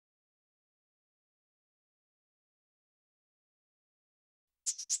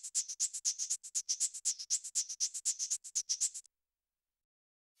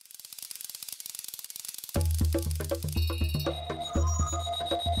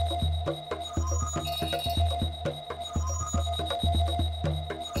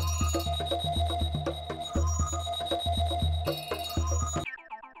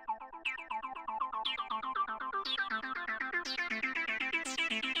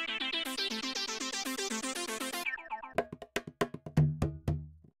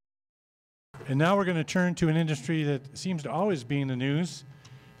And now we're going to turn to an industry that seems to always be in the news.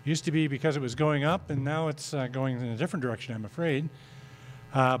 Used to be because it was going up, and now it's going in a different direction, I'm afraid.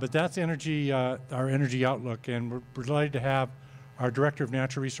 But that's energy, our energy outlook, and we're delighted to have our Director of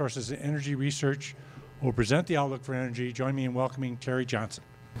Natural Resources and Energy Research who will present the outlook for energy. Join me in welcoming Terry Johnson.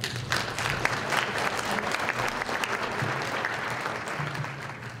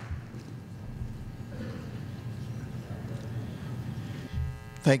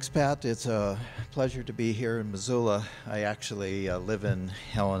 Thanks, Pat. It's a pleasure to be here in Missoula. I actually live in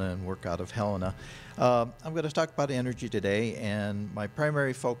Helena and work out of Helena. I'm going to talk about energy today, and my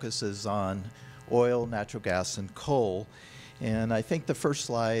primary focus is on oil, natural gas, and coal. And I think the first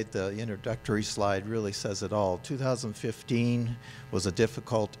slide, the introductory slide, really says it all. 2015 was a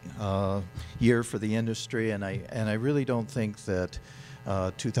difficult year for the industry, and I really don't think that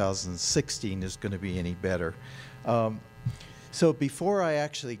 2016 is going to be any better. So before I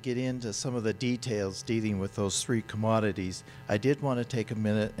actually get into some of the details dealing with those three commodities, I did want to take a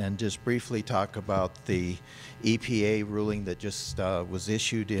minute and just briefly talk about the EPA ruling that just was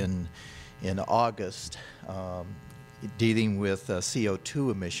issued in August dealing with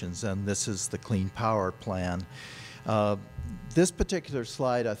CO2 emissions, and this is the Clean Power Plan. This particular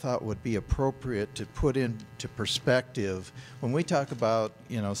slide I thought would be appropriate to put into perspective. When we talk about,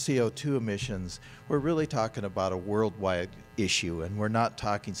 CO2 emissions, we're really talking about a worldwide issue, and we're not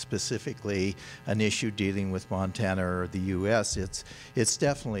talking specifically an issue dealing with Montana or the U.S. It's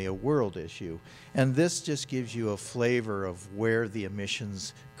definitely a world issue. And this just gives you a flavor of where the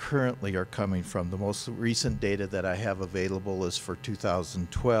emissions currently are coming from. The most recent data that I have available is for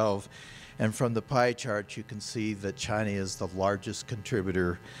 2012. And from the pie chart, you can see that China is the largest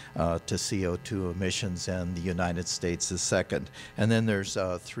contributor to CO2 emissions, and the United States is second. And then there's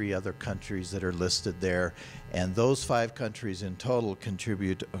three other countries that are listed there. And those 5 countries in total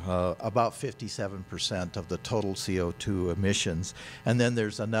contribute about 57% of the total CO2 emissions. And then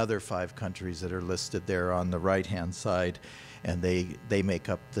there's another 5 countries that are listed there on the right-hand side, and they make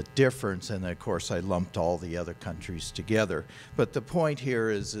up the difference. And of course I lumped all the other countries together. But the point here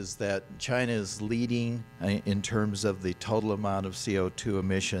is that China is leading in terms of the total amount of CO2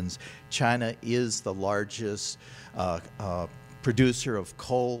 emissions. China is the largest producer of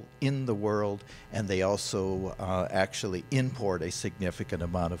coal in the world, and they also actually import a significant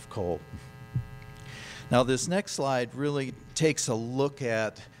amount of coal. Now this next slide really takes a look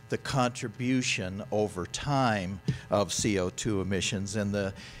at the contribution over time of CO2 emissions, and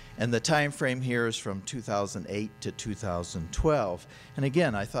the time frame here is from 2008 to 2012. And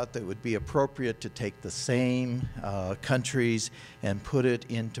again, I thought that it would be appropriate to take the same countries and put it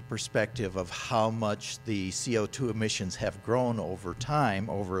into perspective of how much the CO2 emissions have grown over time,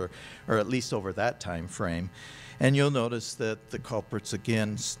 or at least over that time frame. And you'll notice that the culprits,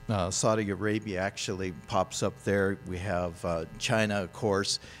 again, Saudi Arabia actually pops up there. We have China, of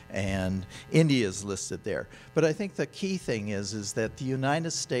course, and India is listed there. But I think the key thing is that the United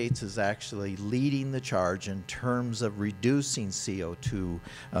States is actually leading the charge in terms of reducing CO2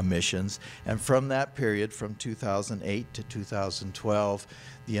 emissions. And from that period, from 2008 to 2012,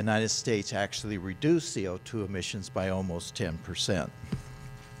 the United States actually reduced CO2 emissions by almost 10%.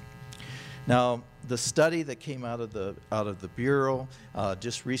 Now, the study that came out of the Bureau,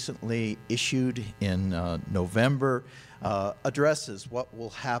 just recently issued in November, addresses what will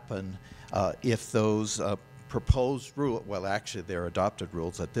happen if those proposed rules, well actually they're adopted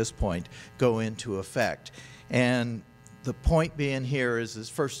rules at this point, go into effect. And the point being here is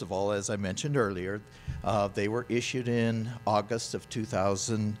first of all, as I mentioned earlier, they were issued in August of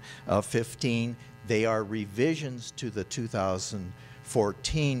 2015. They are revisions to the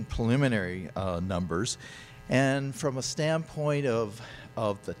 2014 preliminary numbers, and from a standpoint of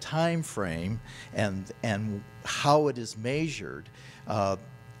the time frame and how it is measured,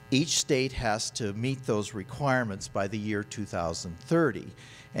 each state has to meet those requirements by the year 2030.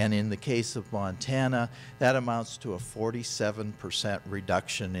 And in the case of Montana, that amounts to a 47%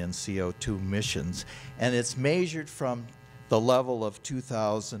 reduction in CO2 emissions, and it's measured from the level of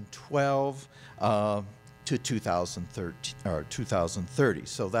 2012 to to 2030.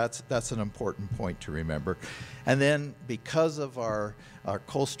 So that's an important point to remember. And then because of our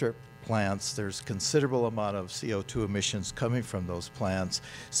coal strip plants, there's considerable amount of CO2 emissions coming from those plants.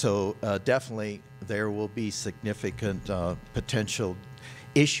 So definitely there will be significant potential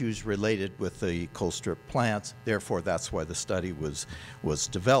issues related with the coal strip plants. Therefore, that's why the study was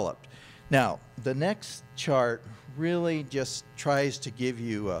developed. Now, the next chart really just tries to give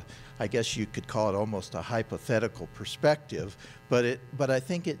you I guess you could call it almost a hypothetical perspective, but I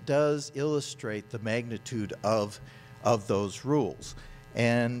think it does illustrate the magnitude of those rules.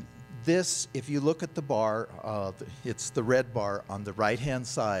 And this, if you look at the bar, it's the red bar on the right-hand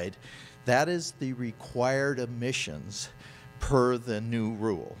side, that is the required emissions per the new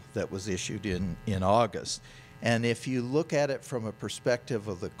rule that was issued in August. And if you look at it from a perspective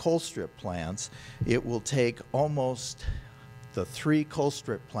of the coal strip plants, it will take almost the 3 coal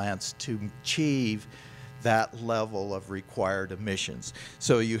strip plants to achieve that level of required emissions.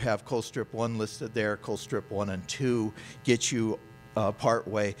 So you have coal strip 1 listed there, coal strip 1 and 2 get you part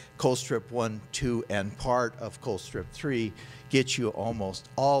way, coal strip 1, 2, and part of coal strip 3 get you almost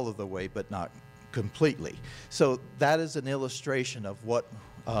all of the way, but not completely. So that is an illustration of what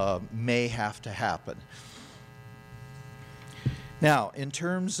may have to happen. Now, in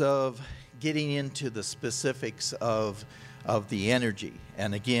terms of getting into the specifics of the energy,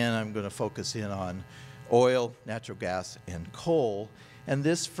 and again, I'm going to focus in on oil, natural gas, and coal. And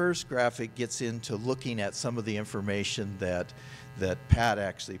this first graphic gets into looking at some of the information that Pat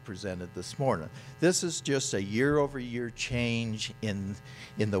actually presented this morning. This is just a year-over-year change in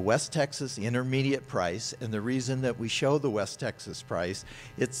the West Texas intermediate price. And the reason that we show the West Texas price,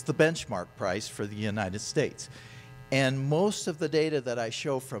 it's the benchmark price for the United States. And most of the data that I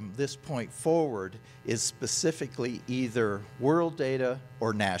show from this point forward is specifically either world data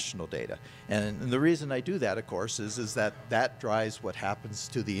or national data. And the reason I do that, of course, is that drives what happens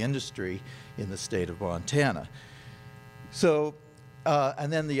to the industry in the state of Montana. So,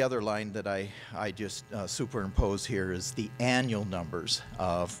 and then the other line that I just superimpose here is the annual numbers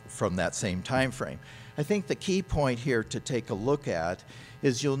from that same time frame. I think the key point here to take a look at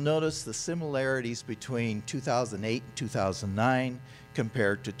is you'll notice the similarities between 2008 and 2009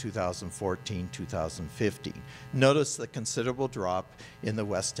 compared to 2014, 2015. Notice the considerable drop in the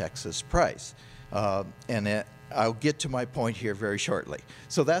West Texas price. I'll get to my point here very shortly.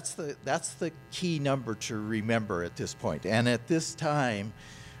 So that's the key number to remember at this point. And at this time,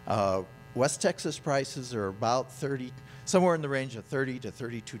 West Texas prices are about somewhere in the range of $30 to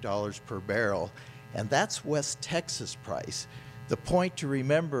 $32 per barrel. And that's West Texas price. The point to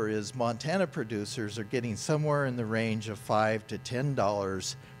remember is Montana producers are getting somewhere in the range of $5 to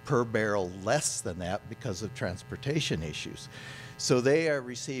 $10 per barrel less than that because of transportation issues. So they are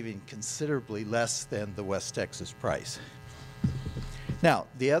receiving considerably less than the West Texas price. Now,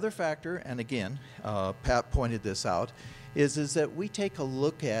 the other factor, and again, Pat pointed this out, is that we take a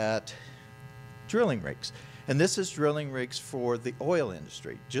look at drilling rigs. And this is drilling rigs for the oil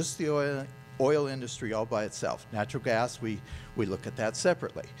industry, just the oil industry all by itself. Natural gas, we look at that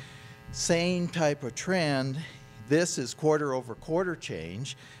separately. Same type of trend. This is quarter over quarter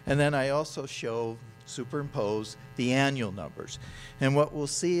change. And then I also superimpose the annual numbers. And what we'll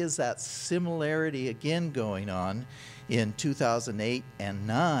see is that similarity again going on in 2008 and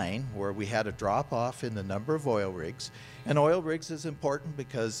 9, where we had a drop off in the number of oil rigs. And oil rigs is important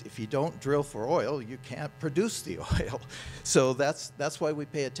because if you don't drill for oil, you can't produce the oil. So that's why we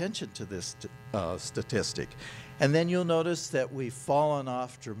pay attention to this statistic. And then you'll notice that we've fallen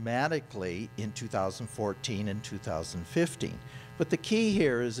off dramatically in 2014 and 2015. But the key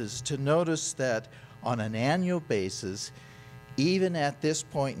here is to notice that on an annual basis, even at this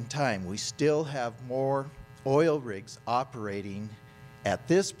point in time, we still have more oil rigs operating at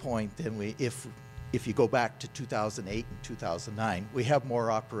this point than if you go back to 2008 and 2009, we have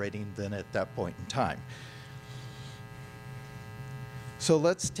more operating than at that point in time. So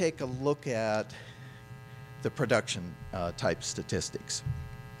let's take a look at the production type statistics.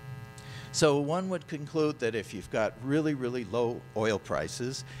 So one would conclude that if you've got really, really low oil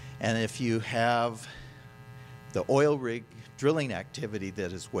prices, and if you have the oil rig drilling activity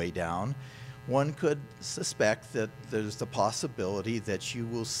that is way down, one could suspect that there's the possibility that you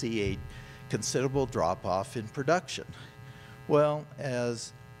will see a considerable drop-off in production. Well,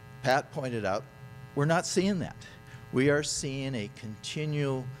 as Pat pointed out, we're not seeing that. We are seeing a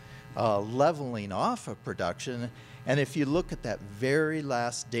continual leveling off of production. And if you look at that very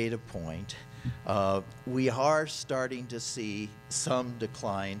last data point, we are starting to see some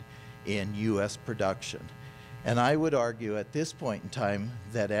decline in U.S. production. And I would argue at this point in time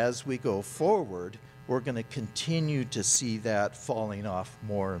that as we go forward, we're going to continue to see that falling off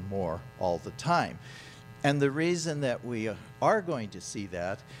more and more all the time. And the reason that we are going to see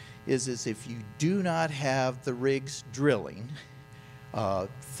that is if you do not have the rigs drilling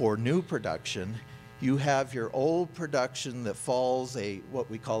for new production, you have your old production that falls what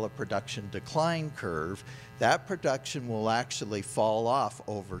we call a production decline curve. That production will actually fall off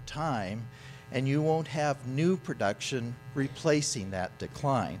over time, and you won't have new production replacing that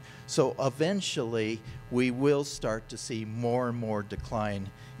decline. So eventually, we will start to see more and more decline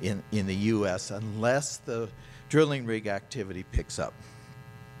in the U.S. unless the drilling rig activity picks up.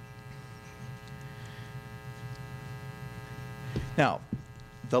 Now,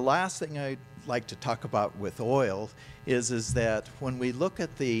 the last thing I'd like to talk about with oil is that when we look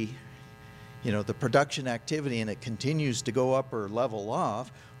at the production activity and it continues to go up or level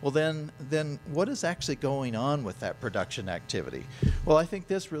off, well then what is actually going on with that production activity? Well, I think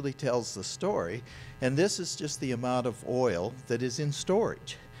this really tells the story, and this is just the amount of oil that is in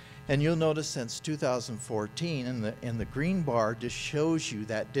storage. And you'll notice since 2014, and the green bar just shows you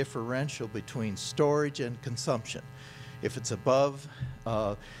that differential between storage and consumption. If it's above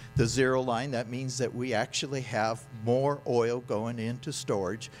the zero line, that means that we actually have more oil going into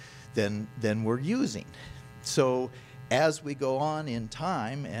storage than we're using. So as we go on in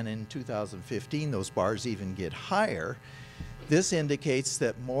time, and in 2015 those bars even get higher, this indicates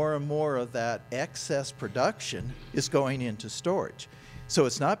that more and more of that excess production is going into storage. So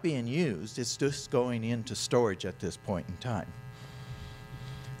it's not being used, it's just going into storage at this point in time.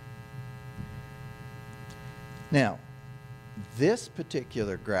 Now, this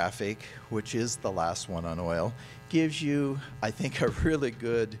particular graphic, which is the last one on oil, gives you, I think, a really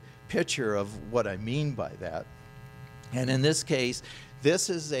good picture of what I mean by that. And in this case, this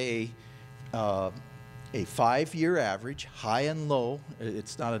is a 5-year average, high and low.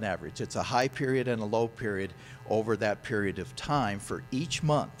 It's not an average, it's a high period and a low period over that period of time for each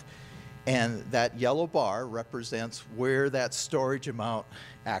month. And that yellow bar represents where that storage amount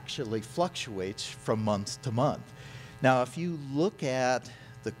actually fluctuates from month to month. Now, if you look at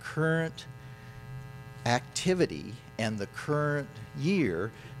the current activity and the current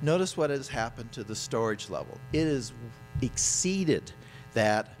year, notice what has happened to the storage level. It has exceeded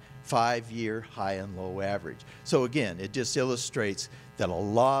that 5-year high and low average. So again, it just illustrates that a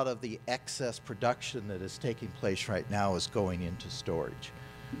lot of the excess production that is taking place right now is going into storage.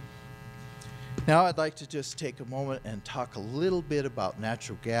 Now I'd like to just take a moment and talk a little bit about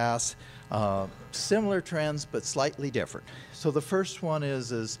natural gas. Similar trends, but slightly different. So the first one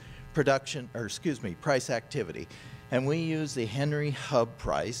is price activity. And we use the Henry Hub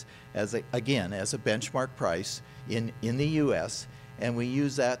price as a benchmark price in the US, and we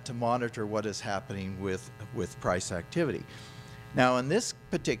use that to monitor what is happening with price activity. Now in this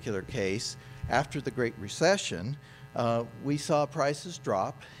particular case, after the Great Recession, we saw prices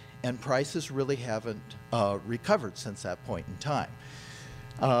drop, and prices really haven't recovered since that point in time.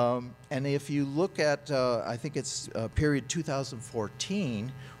 And if you look at, I think it's period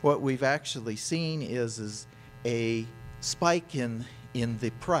 2014, what we've actually seen is a spike in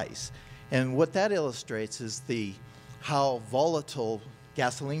the price. And what that illustrates is how volatile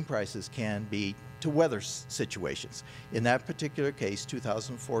gasoline prices can be to weather situations. In that particular case,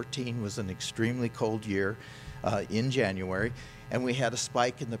 2014 was an extremely cold year in January, and we had a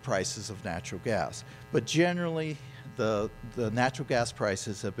spike in the prices of natural gas. But generally, the natural gas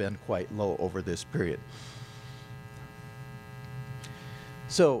prices have been quite low over this period.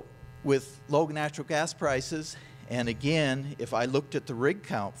 So with low natural gas prices, and again, if I looked at the rig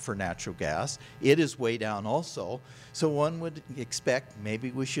count for natural gas, it is way down also. So one would expect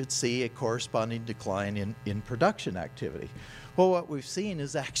maybe we should see a corresponding decline in production activity. Well, what we've seen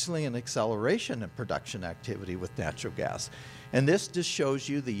is actually an acceleration in production activity with natural gas. And this just shows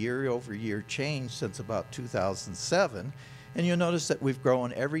you the year-over-year change since about 2007. And you'll notice that we've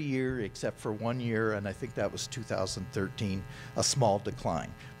grown every year except for 1 year, and I think that was 2013, a small decline.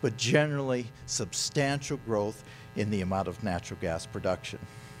 But generally, substantial growth in the amount of natural gas production.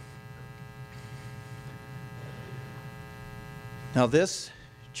 Now this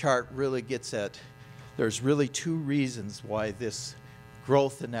chart really gets at, there's really two reasons why this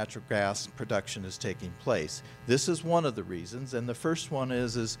growth in natural gas production is taking place. This is one of the reasons, and the first one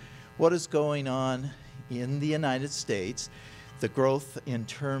is what is going on in the United States. The growth in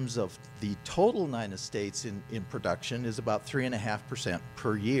terms of the total United States in production is about 3.5%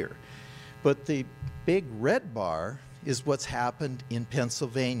 per year. But the big red bar is what's happened in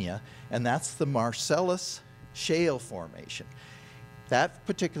Pennsylvania, and that's the Marcellus Shale formation. That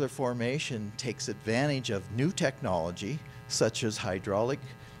particular formation takes advantage of new technology, such as hydraulic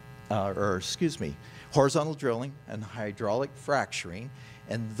horizontal drilling and hydraulic fracturing.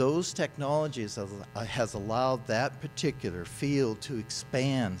 And those technologies has allowed that particular field to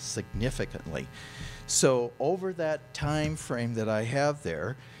expand significantly. So over that time frame that I have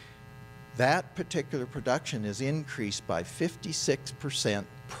there, that particular production is increased by 56%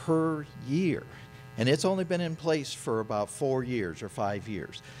 per year. And it's only been in place for about 4 years or 5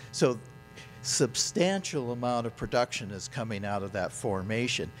 years. So substantial amount of production is coming out of that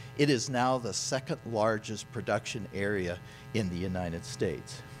formation. It is now the second largest production area in the United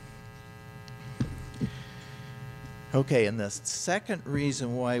States. Okay, and the second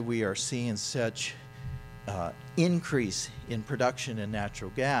reason why we are seeing such increase in production in natural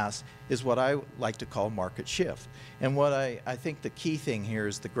gas is what I like to call market shift. And what I think the key thing here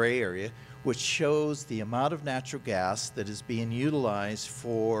is the gray area, which shows the amount of natural gas that is being utilized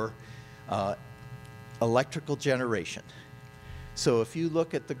for electrical generation. So if you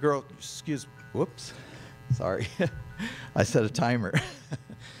look at the I set a timer.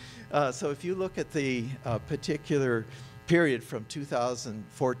 So if you look at the particular period from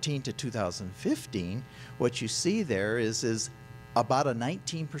 2014 to 2015, what you see there is about a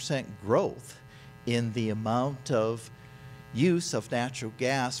 19% growth in the amount of use of natural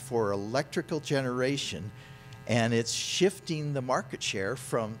gas for electrical generation, and it's shifting the market share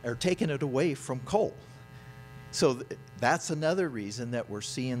from, or taking it away from coal. So that's another reason that we're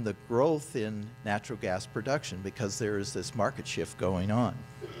seeing the growth in natural gas production, because there is this market shift going on.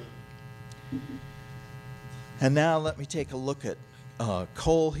 And now let me take a look at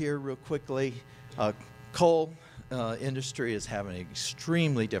coal here real quickly. Coal industry is having an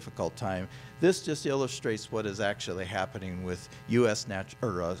extremely difficult time. This just illustrates what is actually happening with U.S.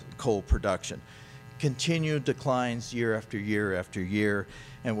 coal production. Continued declines year after year after year,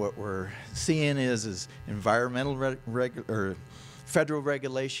 and what we're seeing is environmental federal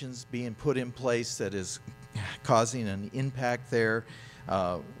regulations being put in place that is causing an impact there.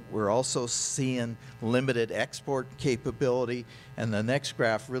 We're also seeing limited export capability, and the next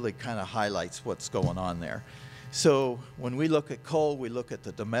graph really kind of highlights what's going on there. So when we look at coal, we look at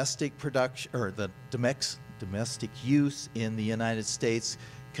the domestic production, or the domestic use in the United States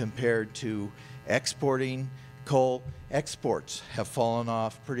compared to exporting coal. Exports have fallen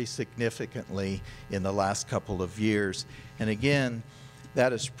off pretty significantly in the last couple of years. And again,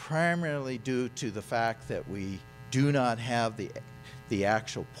 that is primarily due to the fact that we do not have the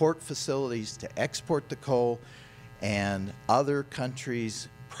actual port facilities to export the coal, and other countries'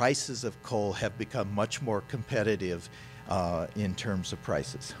 prices of coal have become much more competitive in terms of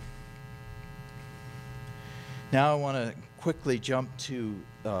prices. Now I want to quickly jump to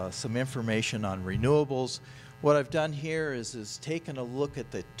some information on renewables. What I've done here is taken a look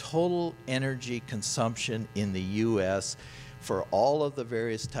at the total energy consumption in the U.S. for all of the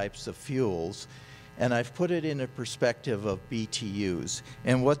various types of fuels, and I've put it in a perspective of BTUs.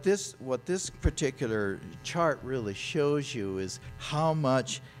 And what this particular chart really shows you is how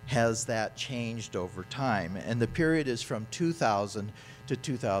much has that changed over time. And the period is from 2000 to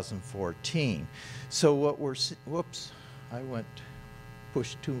 2014. So what we're, whoops, I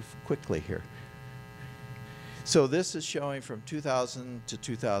pushed too quickly here. So this is showing from 2000 to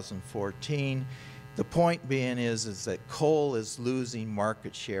 2014. The point being is that coal is losing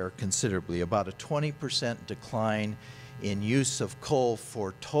market share considerably, about a 20% decline in use of coal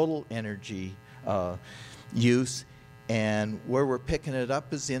for total energy use, and where we're picking it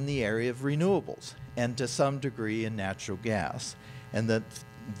up is in the area of renewables, and to some degree in natural gas. And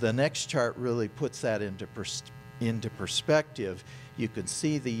the next chart really puts that into perspective. You can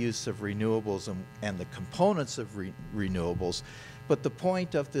see the use of renewables and the components of renewables. But the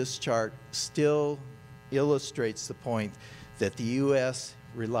point of this chart still illustrates the point that the U.S.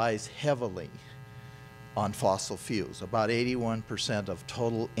 relies heavily on fossil fuels. About 81% of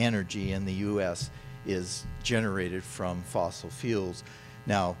total energy in the U.S. is generated from fossil fuels.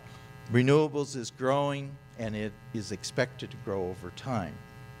 Now, renewables is growing, and it is expected to grow over time.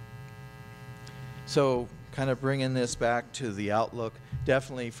 So, kind of bringing this back to the outlook,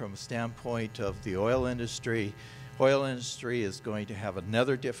 definitely from a standpoint of the oil industry is going to have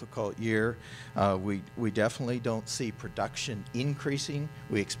another difficult year. We definitely don't see production increasing.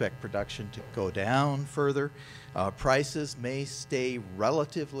 We expect production to go down further. Prices may stay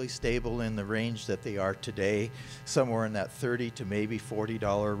relatively stable in the range that they are today, somewhere in that $30 to maybe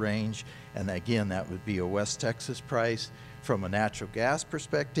 $40 range. And again, that would be a West Texas price. From a natural gas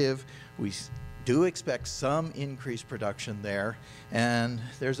perspective, we do expect some increased production there, and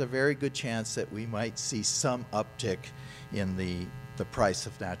there's a very good chance that we might see some uptick in the price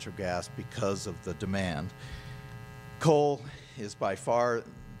of natural gas because of the demand. Coal is by far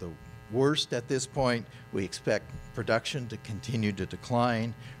the worst at this point. We expect production to continue to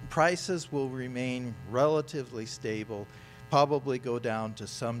decline. Prices will remain relatively stable, probably go down to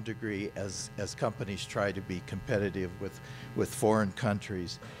some degree as companies try to be competitive with foreign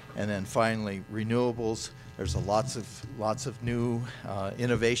countries. And then finally, renewables. There's lots of new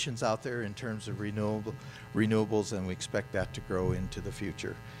innovations out there in terms of renewables, and we expect that to grow into the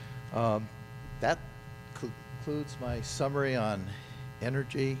future. That concludes my summary on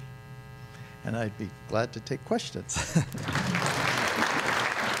energy, and I'd be glad to take questions.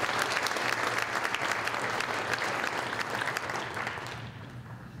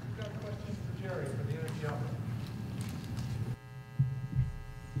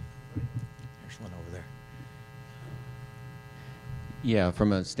 Yeah,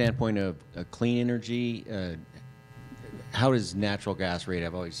 from a standpoint of clean energy, how does natural gas rate?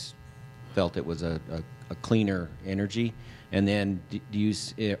 I've always felt it was a cleaner energy. And then,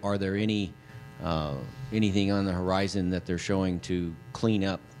 are there anything on the horizon that they're showing to clean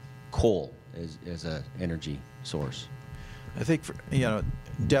up coal as an energy source? I think,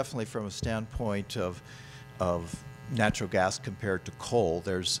 definitely from a standpoint of natural gas compared to coal,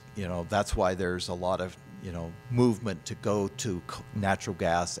 that's why there's a lot of movement to go to natural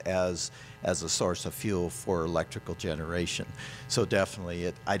gas as a source of fuel for electrical generation. So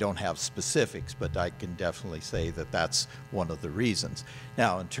definitely, I don't have specifics, but I can definitely say that that's one of the reasons.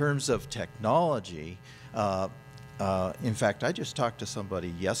 Now, in terms of technology, in fact, I just talked to somebody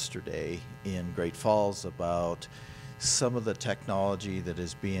yesterday in Great Falls about some of the technology that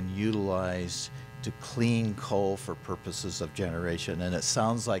is being utilized to clean coal for purposes of generation. And it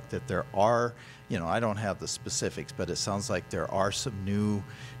sounds like that there are, I don't have the specifics, but it sounds like there are some new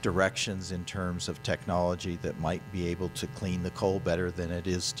directions in terms of technology that might be able to clean the coal better than it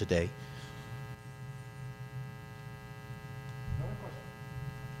is today. Another question?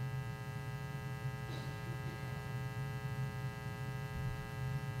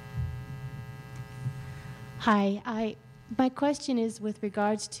 Hi, my question is with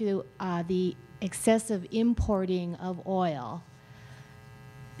regards to the excessive importing of oil.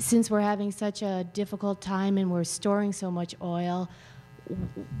 Since we're having such a difficult time and we're storing so much oil,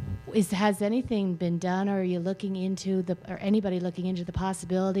 has anything been done, or are you looking into or anybody looking into the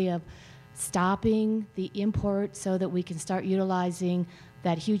possibility of stopping the import so that we can start utilizing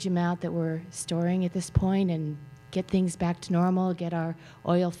that huge amount that we're storing at this point and get things back to normal, get our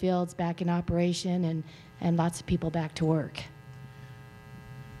oil fields back in operation, and lots of people back to work?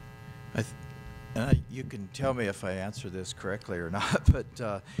 You can tell me if I answer this correctly or not,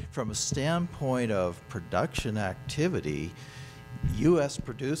 but from a standpoint of production activity, U.S.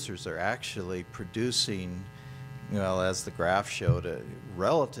 producers are actually producing, as the graph showed, a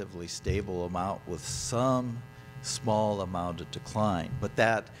relatively stable amount with some small amount of decline. But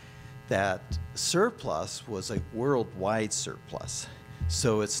that surplus was a worldwide surplus.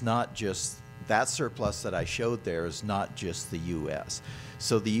 So it's not just, that surplus that I showed there is not just the U.S.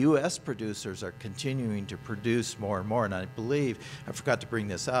 So the U.S. producers are continuing to produce more and more, and I believe, I forgot to bring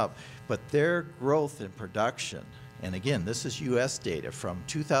this up, but their growth in production, and again, this is U.S. data, from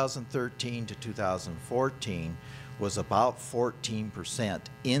 2013 to 2014 was about 14%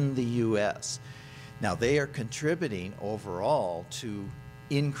 in the U.S. Now, they are contributing overall to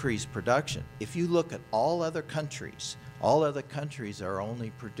increased production. If you look at all other countries are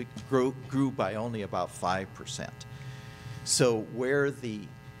only grew by only about 5%. So where the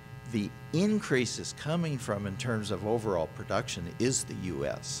increase is coming from in terms of overall production is the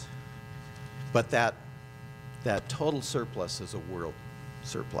U.S. But that total surplus is a world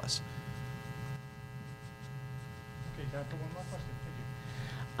surplus. Okay, time for one more question.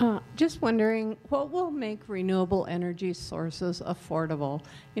 Thank you. Just wondering, what will make renewable energy sources affordable?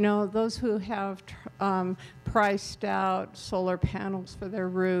 Those who have priced out solar panels for their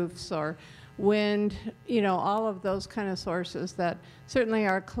roofs or wind, all of those kind of sources that certainly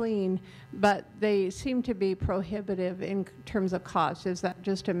are clean, but they seem to be prohibitive in terms of cost. Is that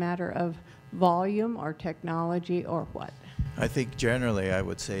just a matter of volume or technology or what? I think generally I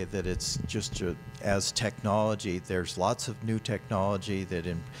would say that it's just as technology, there's lots of new technology that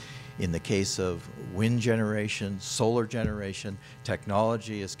in the case of wind generation, solar generation,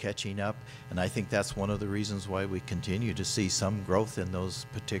 technology is catching up, and I think that's one of the reasons why we continue to see some growth in those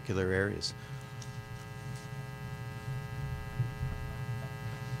particular areas.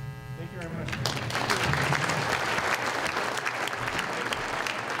 Thank you very much.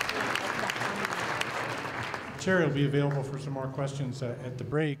 Chair will be available for some more questions at the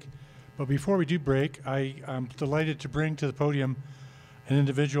break. But before we do break, I'm delighted to bring to the podium an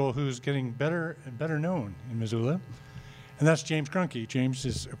individual who's getting better and better known in Missoula. and that's James Grunke. James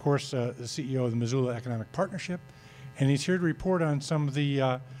is, of course, the CEO of the Missoula Economic Partnership, and he's here to report on some of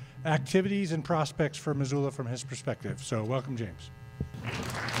the activities and prospects for Missoula from his perspective. So welcome, James.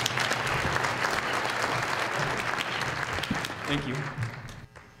 Thank you.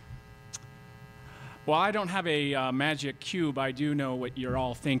 Well, I don't have a magic cube. I do know what you're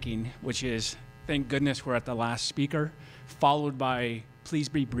all thinking, which is, thank goodness we're at the last speaker, followed by, please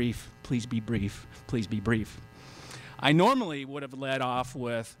be brief, please be brief, please be brief. I normally would have led off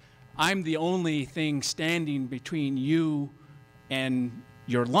with, I'm the only thing standing between you and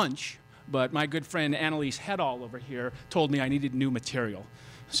your lunch, but my good friend Annalise Hedall over here told me I needed new material.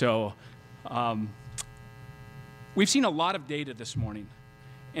 So we've seen a lot of data this morning,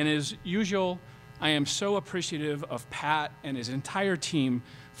 and as usual, I am so appreciative of Pat and his entire team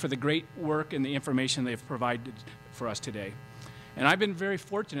for the great work and the information they've provided for us today. And I've been very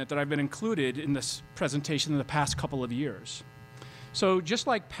fortunate that I've been included in this presentation in the past couple of years. So just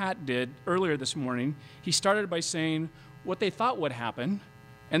like Pat did earlier this morning, he started by saying what they thought would happen,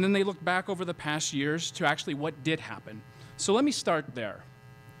 and then they looked back over the past years to actually what did happen. So let me start there.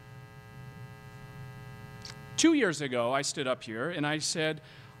 2 years ago, I stood up here and I said,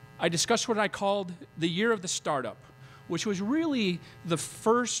 I discussed what I called the year of the startup, which was really the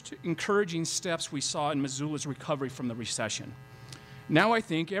first encouraging steps we saw in Missoula's recovery from the recession. Now I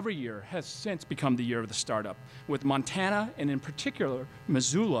think every year has since become the year of the startup, with Montana, and in particular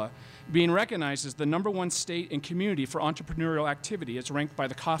Missoula, being recognized as the #1 state and community for entrepreneurial activity as ranked by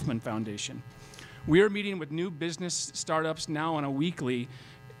the Kauffman Foundation. We are meeting with new business startups now on a weekly,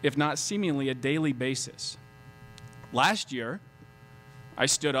 if not seemingly a daily basis. Last year, I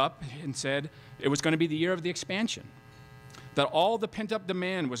stood up and said it was going to be the year of the expansion, that all the pent-up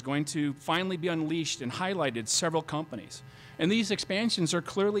demand was going to finally be unleashed, and highlighted several companies. And these expansions are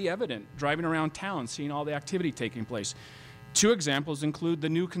clearly evident, driving around town, seeing all the activity taking place. 2 examples include the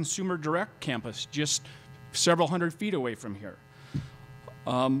new Consumer Direct campus just several hundred feet away from here,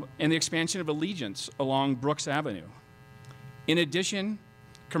 and the expansion of Allegiance along Brooks Avenue. In addition,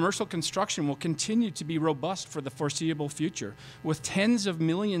 commercial construction will continue to be robust for the foreseeable future, with tens of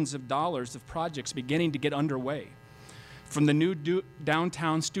millions of dollars of projects beginning to get underway. From the new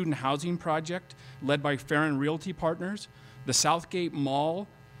downtown student housing project led by Farron Realty Partners, the Southgate Mall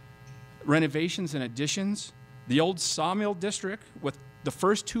renovations and additions, the old Sawmill District with the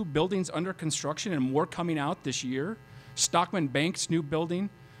first 2 buildings under construction and more coming out this year, Stockman Bank's new building,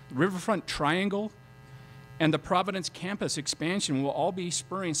 Riverfront Triangle, and the Providence campus expansion will all be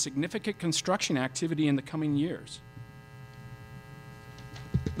spurring significant construction activity in the coming years.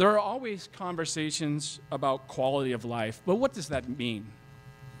 There are always conversations about quality of life, but what does that mean?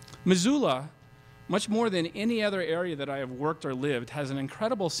 Missoula, much more than any other area that I have worked or lived, has an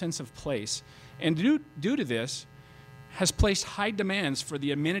incredible sense of place, and due to this, has placed high demands for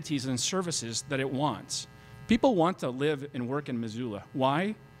the amenities and services that it wants. People want to live and work in Missoula.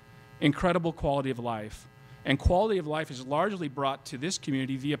 Why? Incredible quality of life. And quality of life is largely brought to this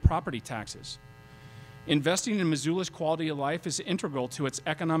community via property taxes. Investing in Missoula's quality of life is integral to its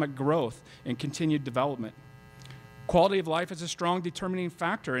economic growth and continued development. Quality of life is a strong determining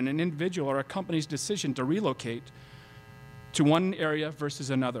factor in an individual or a company's decision to relocate to one area versus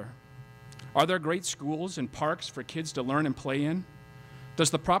another. Are there great schools and parks for kids to learn and play in?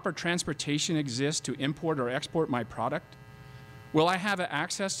 Does the proper transportation exist to import or export my product? Will I have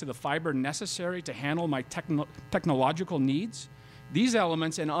access to the fiber necessary to handle my technological needs? These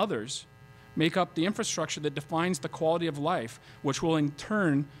elements and others make up the infrastructure that defines the quality of life, which will in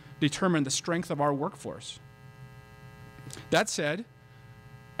turn determine the strength of our workforce. That said,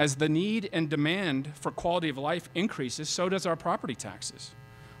 as the need and demand for quality of life increases, so does our property taxes.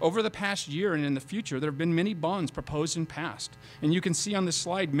 Over the past year and in the future, there have been many bonds proposed and passed, and you can see on this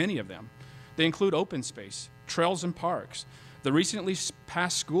slide many of them. They include open space, trails and parks, the recently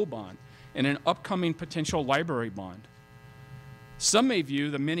passed school bond, and an upcoming potential library bond. Some may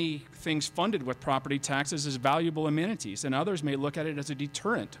view the many things funded with property taxes as valuable amenities, and others may look at it as a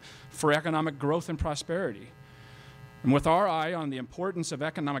deterrent for economic growth and prosperity. And with our eye on the importance of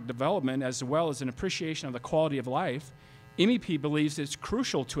economic development as well as an appreciation of the quality of life, MEP believes it's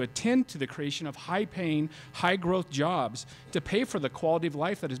crucial to attend to the creation of high-paying, high-growth jobs to pay for the quality of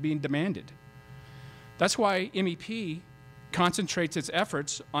life that is being demanded. That's why MEP concentrates its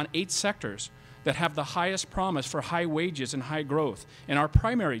efforts on 8 sectors that have the highest promise for high wages and high growth, and our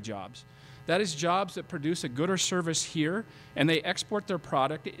primary jobs. That is jobs that produce a good or service here, and they export their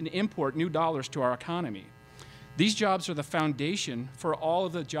product and import new dollars to our economy. These jobs are the foundation for all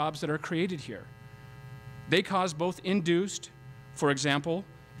of the jobs that are created here. They cause both induced, for example,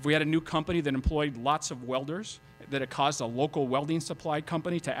 if we had a new company that employed lots of welders, that it caused a local welding supply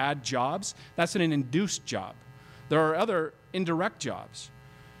company to add jobs, that's an induced job. There are other indirect jobs.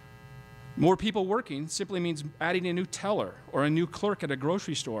 More people working simply means adding a new teller or a new clerk at a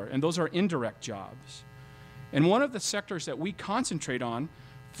grocery store, and those are indirect jobs. And one of the sectors that we concentrate on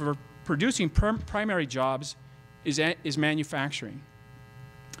for producing primary jobs is manufacturing.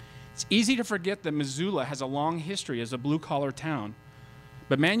 It's easy to forget that Missoula has a long history as a blue-collar town,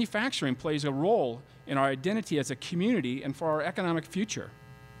 but manufacturing plays a role in our identity as a community and for our economic future.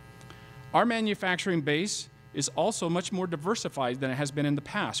 Our manufacturing base is also much more diversified than it has been in the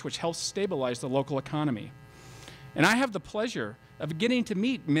past, which helps stabilize the local economy. And I have the pleasure of getting to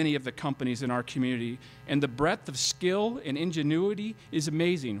meet many of the companies in our community, and the breadth of skill and ingenuity is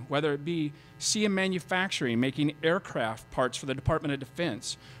amazing, whether it be CM Manufacturing making aircraft parts for the Department of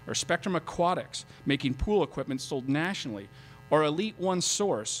Defense, or Spectrum Aquatics making pool equipment sold nationally, or Elite One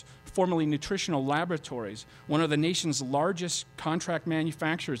Source, formerly Nutritional Laboratories, one of the nation's largest contract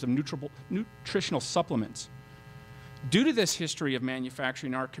manufacturers of nutritional supplements. Due to this history of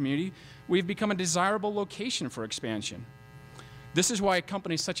manufacturing in our community, we've become a desirable location for expansion. This is why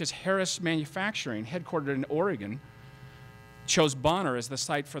companies such as Harris Manufacturing, headquartered in Oregon, chose Bonner as the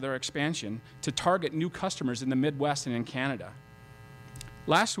site for their expansion to target new customers in the Midwest and in Canada.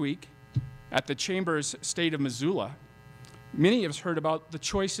 Last week, at the Chamber's State of Missoula, many of us heard about the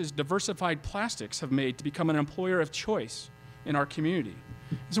choices Diversified Plastics have made to become an employer of choice in our community.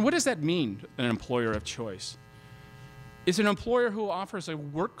 So what does that mean, an employer of choice? It's an employer who offers a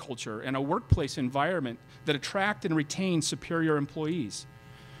work culture and a workplace environment that attract and retain superior employees.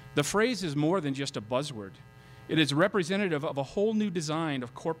 The phrase is more than just a buzzword. It is representative of a whole new design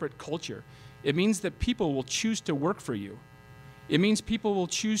of corporate culture. It means that people will choose to work for you. It means people will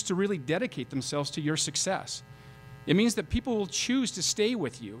choose to really dedicate themselves to your success. It means that people will choose to stay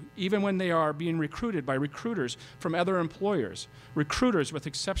with you, even when they are being recruited by recruiters from other employers, recruiters with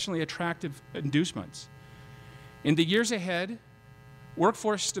exceptionally attractive inducements. In the years ahead,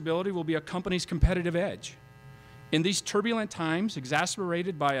 workforce stability will be a company's competitive edge. In these turbulent times,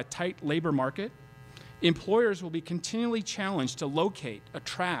 exacerbated by a tight labor market, employers will be continually challenged to locate,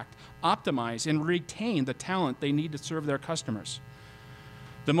 attract, optimize, and retain the talent they need to serve their customers.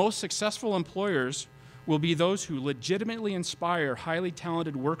 The most successful employers will be those who legitimately inspire highly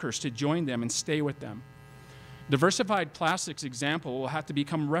talented workers to join them and stay with them. Diversified Plastics' example will have to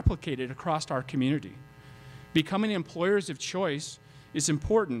become replicated across our community. Becoming employers of choice is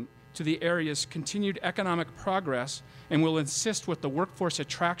important to the area's continued economic progress and will assist with the workforce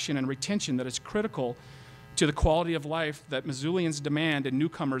attraction and retention that is critical to the quality of life that Missoulians demand and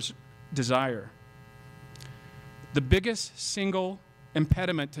newcomers desire. The biggest single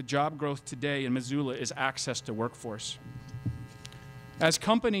impediment to job growth today in Missoula is access to workforce. As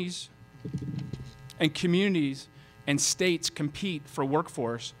companies and communities and states compete for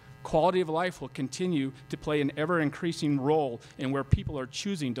workforce, quality of life will continue to play an ever-increasing role in where people are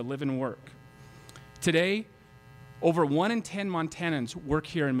choosing to live and work. Today, over 1 in 10 Montanans work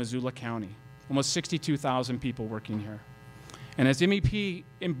here in Missoula County, almost 62,000 people working here. And as MEP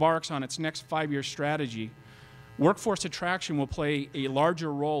embarks on its next 5-year strategy, workforce attraction will play a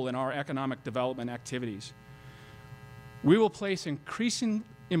larger role in our economic development activities. We will place increasing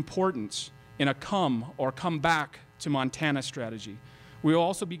importance in a come or come back to Montana strategy. We will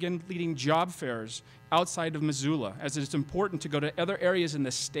also begin leading job fairs outside of Missoula, as it is important to go to other areas in the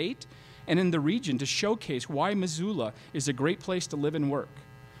state and in the region to showcase why Missoula is a great place to live and work.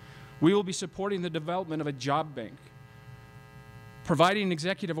 We will be supporting the development of a job bank, providing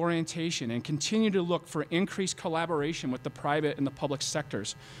executive orientation, and continue to look for increased collaboration with the private and the public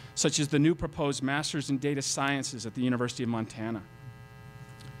sectors, such as the new proposed Masters in Data Sciences at the University of Montana.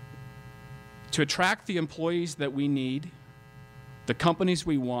 To attract the employees that we need, the companies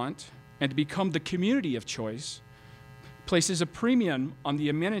we want, and to become the community of choice, places a premium on the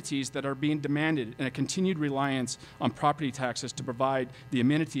amenities that are being demanded and a continued reliance on property taxes to provide the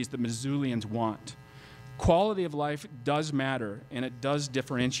amenities that Missoulians want. Quality of life does matter, and it does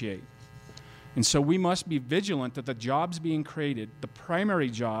differentiate. And so we must be vigilant that the jobs being created, the primary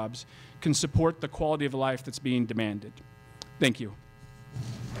jobs, can support the quality of life that's being demanded. Thank you.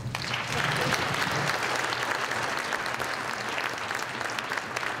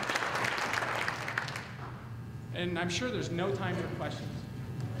 And I'm sure there's no time for questions.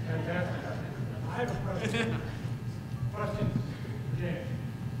 Fantastic. I have a question. Question for James.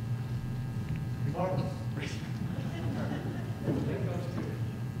 Rebuttal.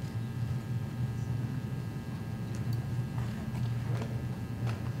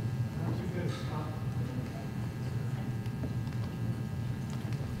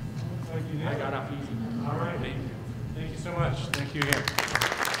 I got off easy. All right. Thank you. so much. Thank you again.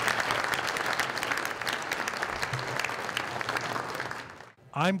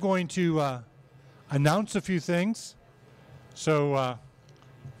 I'm going to announce a few things. So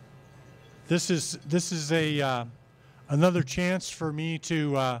this is a another chance for me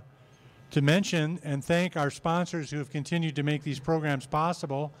to mention and thank our sponsors who have continued to make these programs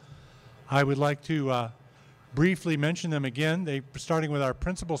possible. I would like to briefly mention them again. Starting with our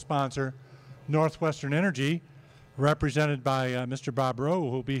principal sponsor, Northwestern Energy, represented by Mr. Bob Rowe, who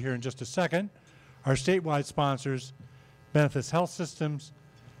will be here in just a second. Our statewide sponsors, Benefits Health Systems,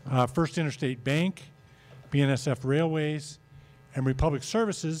 First Interstate Bank, BNSF Railways, and Republic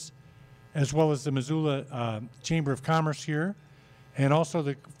Services, as well as the Missoula Chamber of Commerce here, and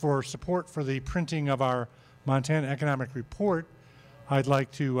also for support for the printing of our Montana Economic Report. I'd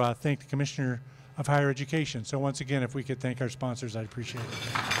like to thank the Commissioner of Higher Education. So once again, if we could thank our sponsors, I'd appreciate it.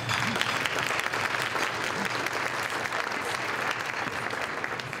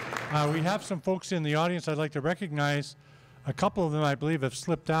 We have some folks in the audience I'd like to recognize. A couple of them, I believe, have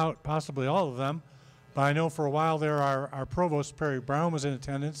slipped out, possibly all of them. But I know for a while there, our provost, Perry Brown, was in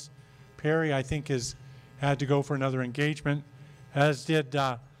attendance. Perry, I think, has had to go for another engagement, as did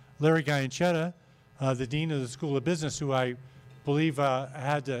Larry Gianchetta, the dean of the School of Business, who I believe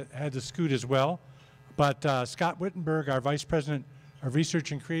had to scoot as well. But Scott Wittenberg, our vice president of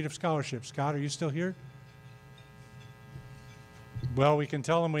research and creative scholarship. Scott, are you still here? Well, we can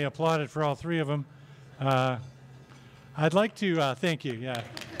tell them we applauded for all three of them. I'd like to thank you. Yeah.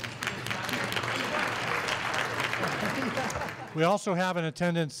 We also have in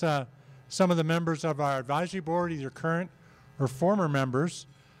attendance some of the members of our advisory board, either current or former members.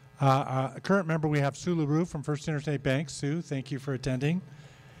 A current member, we have Sue LaRue from First Interstate Bank. Sue, thank you for attending.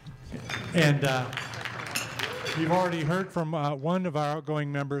 And you've already heard from one of our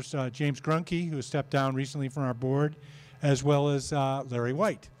outgoing members, James Grunke, who stepped down recently from our board, as well as Larry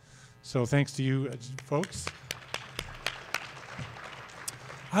White. So thanks to you folks.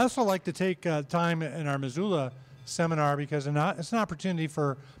 I also like to take time in our Missoula seminar because it's an opportunity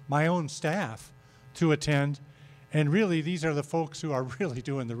for my own staff to attend. And really, these are the folks who are really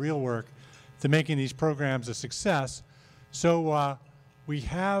doing the real work to making these programs a success. So we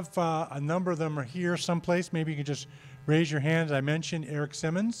have a number of them are here someplace. Maybe you can just raise your hands. I mentioned Eric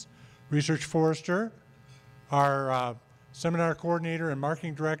Simmons, Research Forester, our seminar coordinator and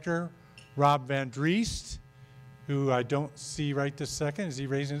marketing director, Rob Van Driest, who I don't see right this second. Is he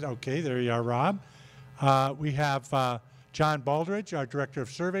raising his? Okay, there you are, Rob. We have John Baldridge, our director of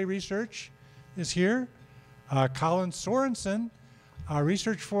survey research, is here. Colin Sorensen, our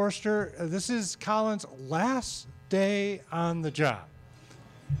research forester. This is Colin's last day on the job,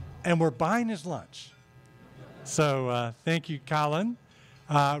 and we're buying his lunch. So thank you, Colin.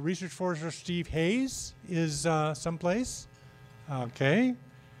 Research forester Steve Hayes is someplace. Okay.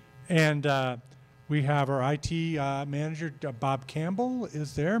 And we have our IT manager, Bob Campbell,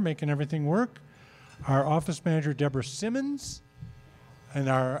 is there making everything work. Our office manager, Deborah Simmons. And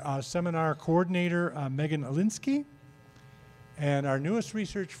our seminar coordinator, Megan Alinsky. And our newest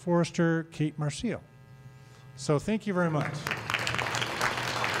research forester, Kate Marcio. So thank you very much.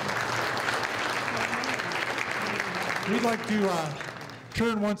 We'd like to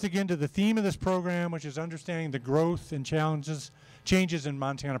turn once again to the theme of this program, which is understanding the growth and changes in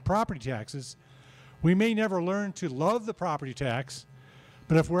Montana property taxes. We may never learn to love the property tax,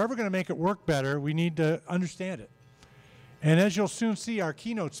 but if we're ever going to make it work better, we need to understand it. And as you'll soon see, our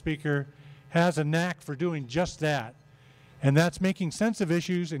keynote speaker has a knack for doing just that, and that's making sense of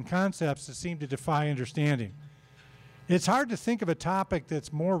issues and concepts that seem to defy understanding. It's hard to think of a topic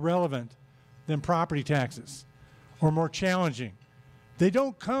that's more relevant than property taxes, or more challenging. They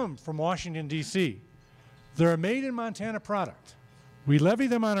don't come from Washington, D.C. They're a made-in-Montana product. We levy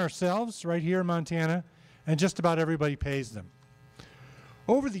them on ourselves right here in Montana, and just about everybody pays them.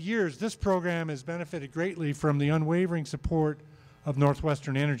 Over the years, this program has benefited greatly from the unwavering support of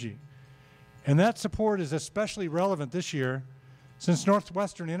Northwestern Energy. And that support is especially relevant this year since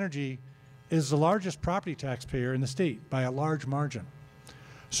Northwestern Energy is the largest property taxpayer in the state by a large margin.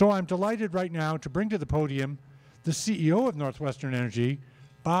 So I'm delighted right now to bring to the podium the CEO of Northwestern Energy,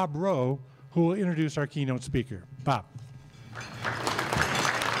 Bob Rowe, who will introduce our keynote speaker. Bob.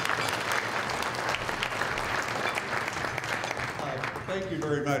 Thank you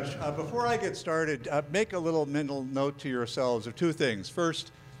very much. Before I get started, make a little mental note to yourselves of two things.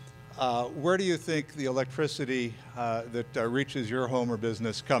 First, where do you think the electricity that reaches your home or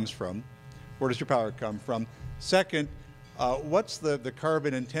business comes from? Where does your power come from? Second, what's the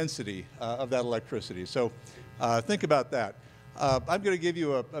carbon intensity of that electricity? So think about that. I'm going to give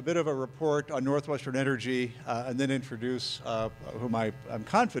you a bit of a report on Northwestern Energy and then introduce whom I'm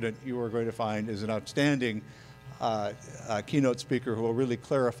confident you are going to find is an outstanding keynote speaker who will really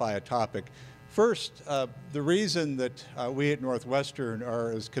clarify a topic. First, the reason that we at Northwestern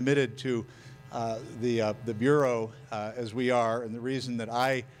are as committed to the Bureau as we are, and the reason that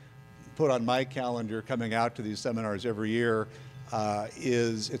I put on my calendar coming out to these seminars every year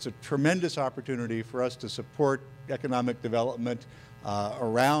is it's a tremendous opportunity for us to support economic development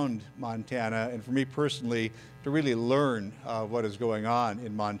around Montana, and for me personally to really learn what is going on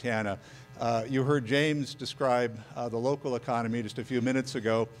in Montana. You heard James describe the local economy just a few minutes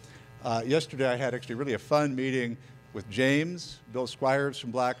ago. Yesterday I had actually really a fun meeting with James, Bill Squires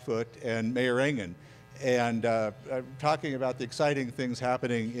from Blackfoot, and Mayor Engen, and talking about the exciting things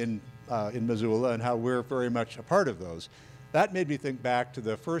happening in Missoula and how we're very much a part of those. That made me think back to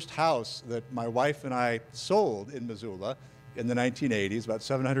the first house that my wife and I sold in Missoula in the 1980s, about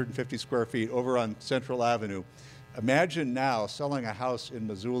 750 square feet over on Central Avenue. Imagine now selling a house in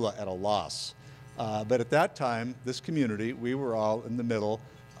Missoula at a loss. But at that time, this community, we were all in the middle,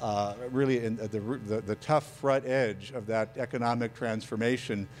 really in the tough front edge of that economic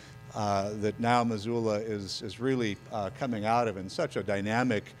transformation that now Missoula is really coming out of in such a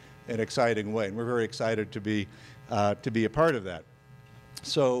dynamic and exciting way. And we're very excited to be a part of that.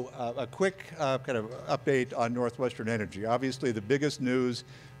 So a quick kind of update on Northwestern Energy. Obviously, the biggest news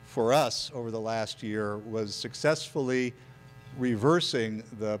for us over the last year was successfully reversing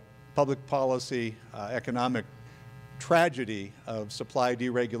the public policy economic tragedy of supply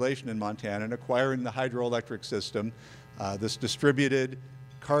deregulation in Montana and acquiring the hydroelectric system, this distributed,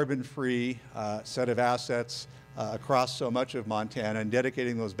 carbon-free set of assets across so much of Montana, and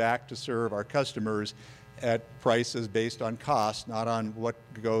dedicating those back to serve our customers at prices based on cost, not on what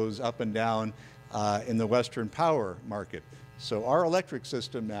goes up and down in the Western power market. So our electric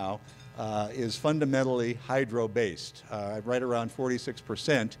system now is fundamentally hydro-based. Right around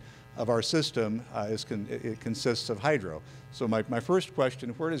 46% of our system it consists of hydro. So my first question,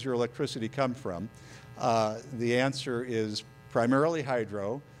 where does your electricity come from? The answer is primarily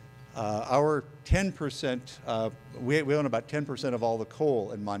hydro. Our 10%, we own about 10% of all the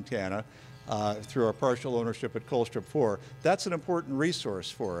coal in Montana through our partial ownership at Colstrip 4. That's an important resource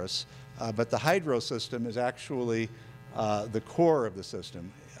for us, but the hydro system is actually the core of the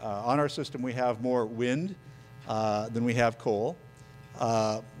system. On our system, we have more wind than we have coal.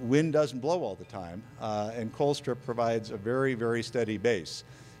 Wind doesn't blow all the time, and Colstrip provides a very, very steady base.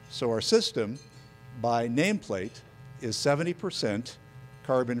 So our system, by nameplate, is 70%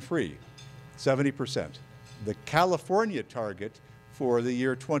 carbon-free, 70%. The California target for the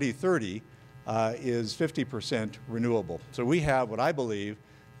year 2030 is 50% renewable. So we have what I believe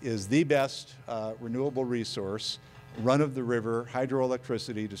is the best renewable resource, run-of-the-river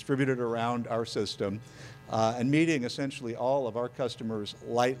hydroelectricity distributed around our system, and meeting essentially all of our customers'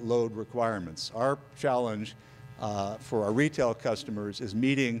 light load requirements. Our challenge for our retail customers is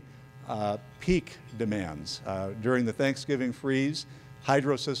meeting peak demands. During the Thanksgiving freeze,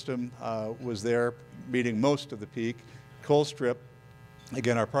 hydro system was there meeting most of the peak. Colstrip,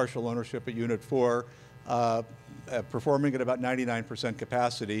 again, our partial ownership at Unit 4, performing at about 99%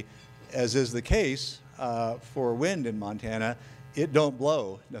 capacity. As is the case for wind in Montana, it don't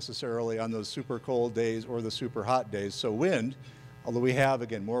blow necessarily on those super cold days or the super hot days. So wind, although we have,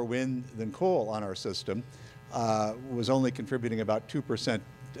 again, more wind than coal on our system, was only contributing about 2%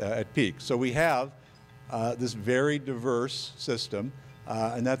 at peak. So we have this very diverse system,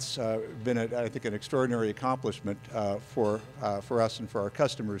 and that's been, I think, an extraordinary accomplishment for us and for our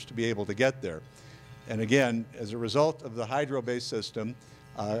customers to be able to get there. And again, as a result of the hydro-based system,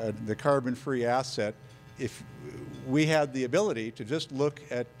 the carbon-free asset, if we had the ability to just look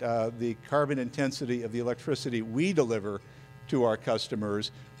at the carbon intensity of the electricity we deliver to our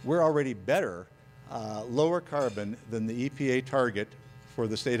customers, we're already better, lower carbon than the EPA target for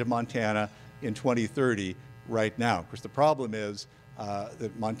the state of Montana in 2030 right now. Of course, the problem is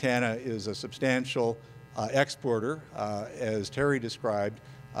that Montana is a substantial exporter, as Terry described.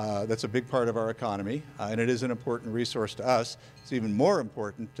 That's a big part of our economy, and it is an important resource to us. It's even more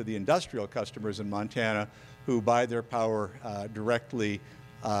important to the industrial customers in Montana who buy their power directly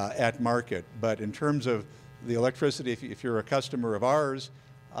at market. But in terms of the electricity, if you're a customer of ours,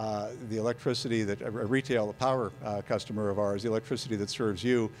 the electricity that a retail power customer of ours, the electricity that serves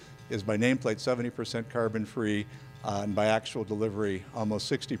you is by nameplate 70% carbon-free, and by actual delivery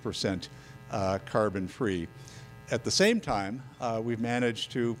almost 60% carbon-free. At the same time, we've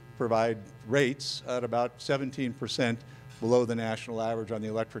managed to provide rates at about 17% below the national average on the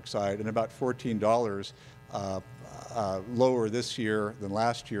electric side, and about $14 lower this year than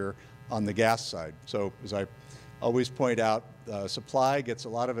last year on the gas side. So as I always point out, supply gets a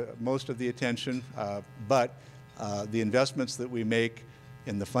lot of most of the attention, but the investments that we make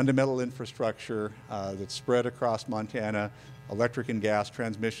in the fundamental infrastructure that's spread across Montana, electric and gas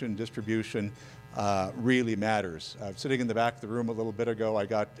transmission, distribution, really matters. Sitting in the back of the room a little bit ago, I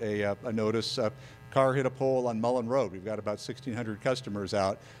got a notice, car hit a pole on Mullen Road. We've got about 1,600 customers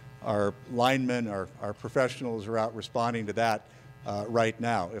out. Our linemen, our professionals are out responding to that right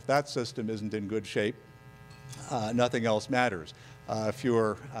now. If that system isn't in good shape, nothing else matters. If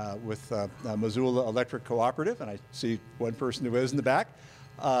you're with Missoula Electric Cooperative, and I see one person who is in the back,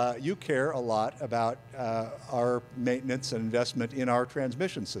 you care a lot about our maintenance and investment in our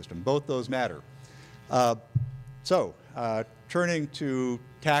transmission system. Both those matter. Turning to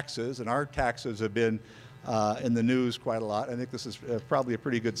taxes, and our taxes have been in the news quite a lot. I think this is probably a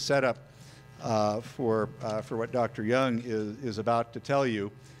pretty good setup for what Dr. Young is about to tell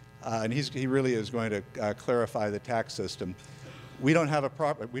you, and he really is going to clarify the tax system. We don't have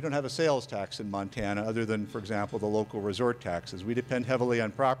a sales tax in Montana other than, for example, the local resort taxes. We depend heavily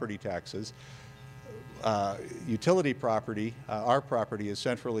on property taxes. Utility property, our property is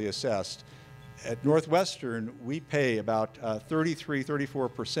centrally assessed. At Northwestern, we pay about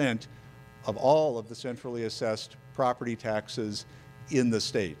 34% of all of the centrally assessed property taxes in the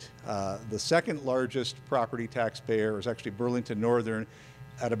state. The second largest property taxpayer is actually Burlington Northern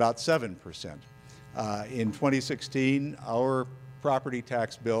at about 7%. In 2016, our property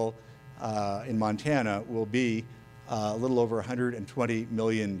tax bill in Montana will be a little over $120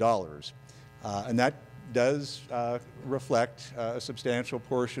 million. And that does reflect a substantial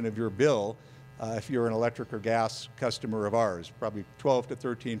portion of your bill if you're an electric or gas customer of ours. Probably 12 to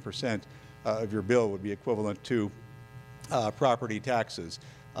 13% of your bill would be equivalent to property taxes.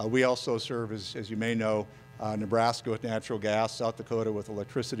 We also serve, as you may know, Nebraska with natural gas, South Dakota with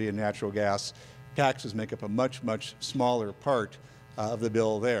electricity and natural gas. Taxes make up a much, much smaller part of the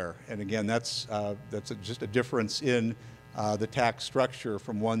bill there. And again, that's just a difference in the tax structure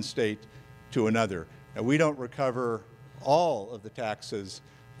from one state to another. Now, we don't recover all of the taxes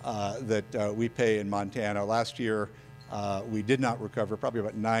that we pay in Montana. Last year, we did not recover probably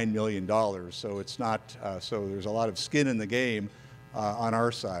about $9 million. So it's not, so there's a lot of skin in the game on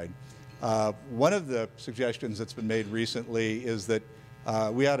our side. One of the suggestions that's been made recently is that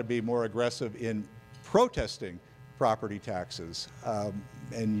we ought to be more aggressive in protesting property taxes.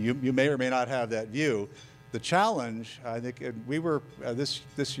 And you may or may not have that view. The challenge, I think, we were,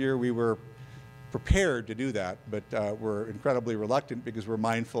 this year we were prepared to do that, but we're incredibly reluctant because we're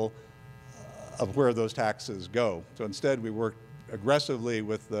mindful of where those taxes go. So instead, we worked aggressively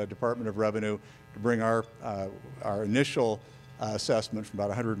with the Department of Revenue to bring our initial assessment from about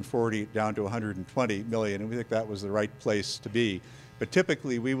 140 down to 120 million, and we think that was the right place to be. But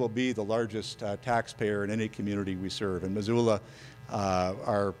typically, we will be the largest taxpayer in any community we serve. In Missoula,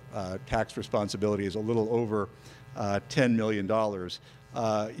 our tax responsibility is a little over $10 million.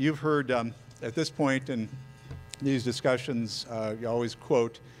 You've heard at this point in these discussions, you always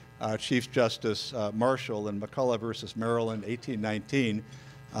quote Chief Justice Marshall in McCullough versus Maryland, 1819,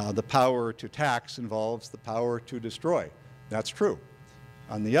 the power to tax involves the power to destroy. That's true.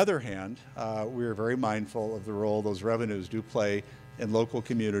 On the other hand, we are very mindful of the role those revenues do play in local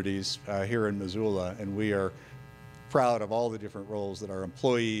communities here in Missoula, and we are proud of all the different roles that our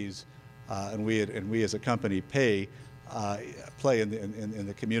employees and we as a company play in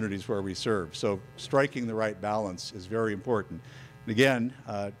the communities where we serve. So striking the right balance is very important. And again,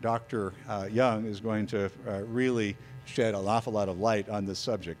 Dr. Young is going to really shed an awful lot of light on this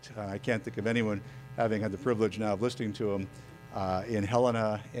subject. I can't think of anyone, having had the privilege now of listening to him in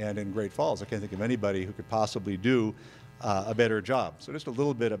Helena and in Great Falls, I can't think of anybody who could possibly do a better job. So just a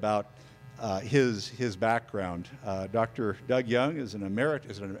little bit about his background. Dr. Doug Young is an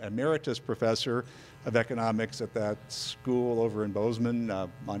emeritus professor of economics at that school over in Bozeman,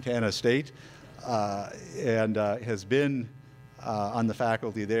 Montana State, and has been on the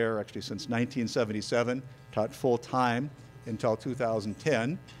faculty there actually since 1977, taught full-time until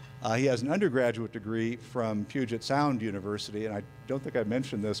 2010. He has an undergraduate degree from Puget Sound University, and I don't think I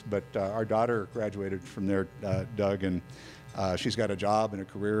mentioned this, but our daughter graduated from there, Doug, and she's got a job and a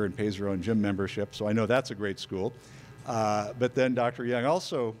career and pays her own gym membership, so I know that's a great school. But then Dr. Young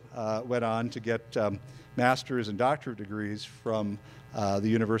also went on to get master's and doctorate degrees from the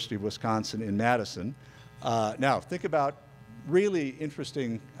University of Wisconsin in Madison. Now, think about really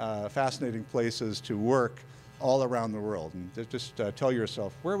interesting, fascinating places to work all around the world. And just tell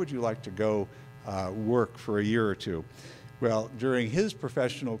yourself, where would you like to go work for a year or two? Well, during his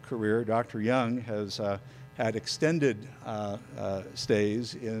professional career, Dr. Young has had extended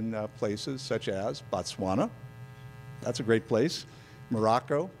stays in places such as Botswana. That's a great place.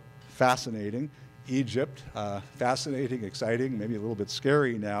 Morocco, fascinating. Egypt, fascinating, exciting, maybe a little bit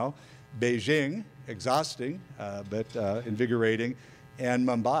scary now. Beijing, exhausting, but invigorating. And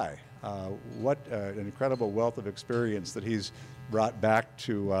Mumbai. What an incredible wealth of experience that he's brought back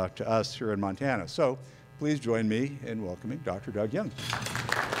to us here in Montana. So please join me in welcoming Dr. Doug Young.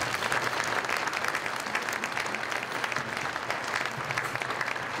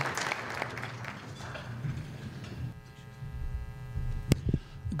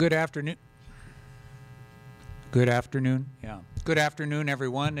 Good afternoon. Good afternoon. Yeah. Good afternoon,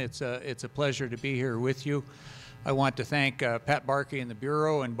 everyone. It's a pleasure to be here with you. I want to thank Pat Barkey in the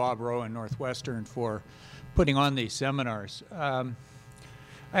Bureau and Bob Rowe in Northwestern for putting on these seminars. I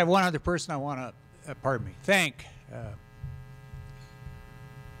have one other person I want to, thank.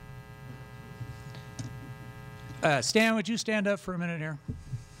 Stan, would you stand up for a minute here?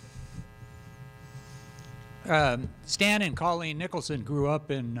 Stan and Colleen Nicholson grew up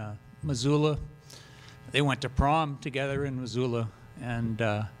in Missoula. They went to prom together in Missoula, and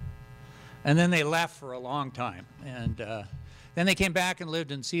then they left for a long time. And then they came back and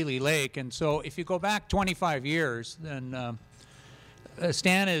lived in Seeley Lake. And so if you go back 25 years, then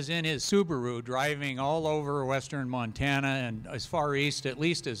Stan is in his Subaru driving all over western Montana and as far east, at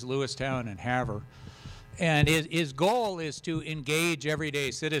least, as Lewistown and Havre. And his goal is to engage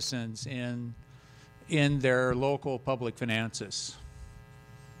everyday citizens in their local public finances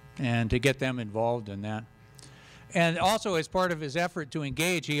and to get them involved in that. And also, as part of his effort to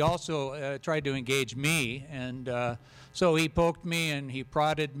engage, he also tried to engage me. And so he poked me and he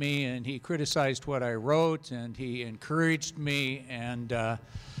prodded me and he criticized what I wrote and he encouraged me. And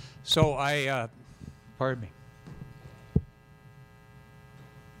so pardon me.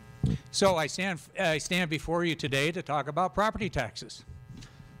 So I stand before you today to talk about property taxes.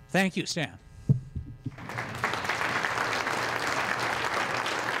 Thank you, Stan.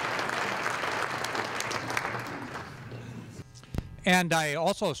 And I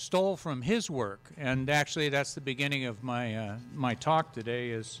also stole from his work, and actually that's the beginning of my my talk today.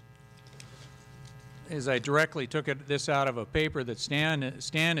 Is I directly took this out of a paper that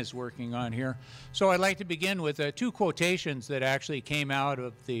Stan is working on here. So I'd like to begin with two quotations that actually came out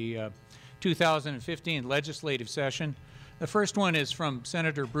of the 2015 legislative session. The first one is from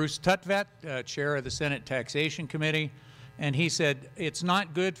Senator Bruce Tutvet, chair of the Senate Taxation Committee, and he said, "It's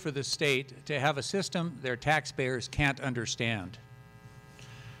not good for the state to have a system their taxpayers can't understand."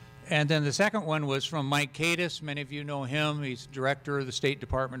 And then the second one was from Mike Cadiz. Many of you know him. He's director of the State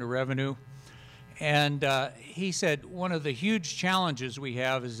Department of Revenue. And he said one of the huge challenges we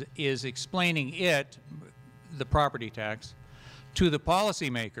have is explaining the property tax, to the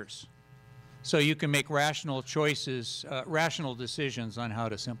policymakers so you can make rational choices, rational decisions on how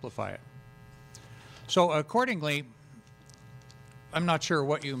to simplify it. So accordingly, I'm not sure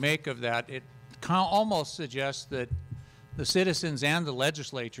what you make of that. It almost suggests that the citizens and the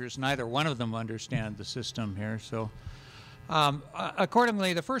legislatures, neither one of them understand the system here. So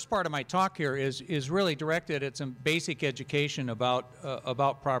accordingly, the first part of my talk here is really directed at some basic education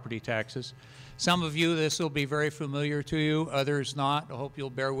about property taxes. Some of you, this will be very familiar to you, others not. I hope you'll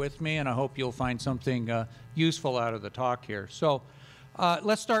bear with me, and I hope you'll find something useful out of the talk here. So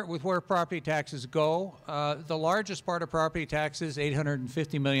let's start with where property taxes go. The largest part of property taxes,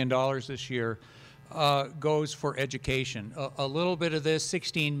 $850 million this year, goes for education. A little bit of this,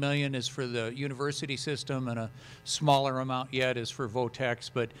 $16 million, is for the university system, and a smaller amount yet is for VOTEX,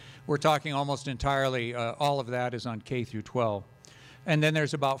 but we're talking almost entirely, all of that is on K through 12. And then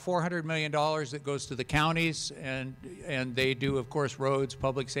there's about $400 million that goes to the counties, and they do, of course, roads,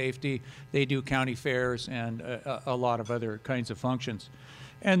 public safety, they do county fairs, and a lot of other kinds of functions.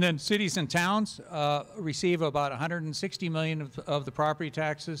 And then cities and towns receive about $160 million of the property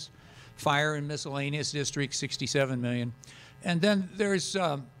taxes. Fire and miscellaneous districts, $67 million. And then there's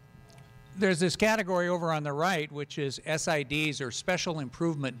this category over on the right, which is SIDs, or special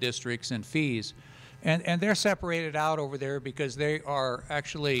improvement districts, and fees. And they're separated out over there because they are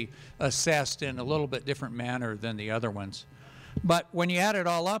actually assessed in a little bit different manner than the other ones. But when you add it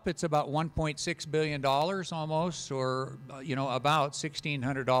all up, it's about $1.6 billion almost, or about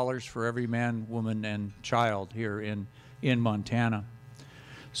 $1,600 for every man, woman, and child here in Montana.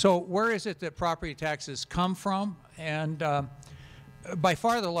 So where is it that property taxes come from? And by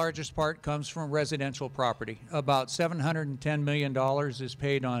far the largest part comes from residential property. About $710 million is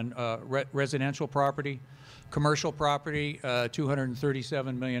paid on residential property. Commercial property,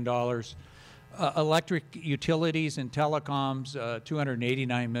 $237 million. electric utilities and telecoms,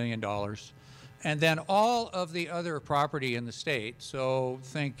 $289 million. And then all of the other property in the state. So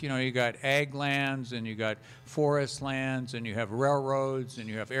think, you got ag lands, and you got forest lands, and you have railroads, and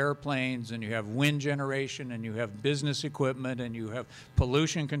you have airplanes, and you have wind generation, and you have business equipment, and you have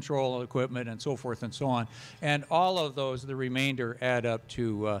pollution control equipment, and so forth and so on. And all of those, the remainder, add up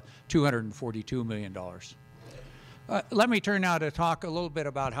to $242 million. Let me turn now to talk a little bit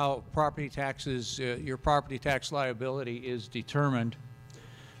about how property taxes, your property tax liability is determined.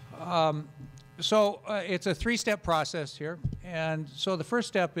 So it's a three-step process here. And so the first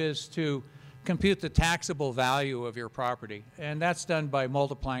step is to compute the taxable value of your property. And that's done by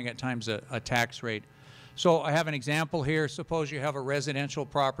multiplying it times a tax rate. So I have an example here. Suppose you have a residential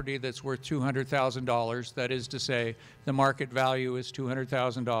property that's worth $200,000. That is to say, the market value is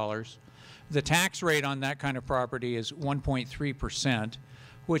 $200,000. The tax rate on that kind of property is 1.3%,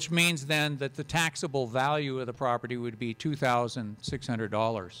 which means then that the taxable value of the property would be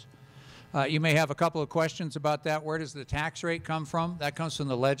 $2,600. You may have a couple of questions about that. Where does the tax rate come from? That comes from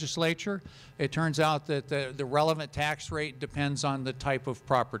the legislature. It turns out that the relevant tax rate depends on the type of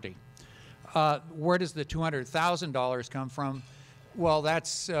property. Where does the $200,000 come from? Well,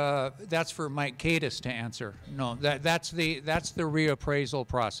 that's for Mike Cadis to answer. No, that's the reappraisal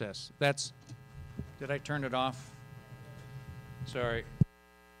process. Did I turn it off? Sorry.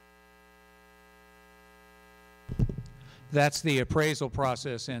 That's the appraisal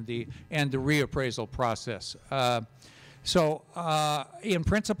process and the reappraisal process. In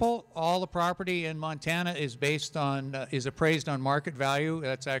principle, all the property in Montana is based on is appraised on market value.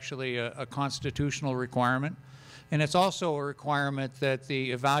 That's actually a constitutional requirement, and it's also a requirement that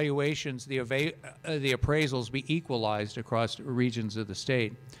the evaluations, the appraisals, be equalized across regions of the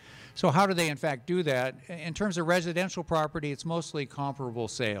state. So how do they in fact do that? In terms of residential property, it's mostly comparable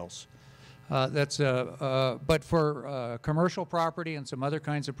sales. But for commercial property and some other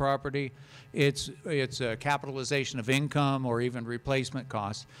kinds of property, it's a capitalization of income or even replacement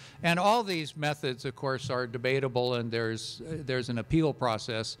costs. And all these methods, of course, are debatable, and there's an appeal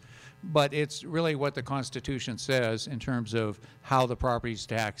process. But it's really what the Constitution says in terms of how the property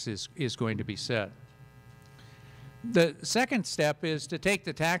tax is going to be set. The second step is to take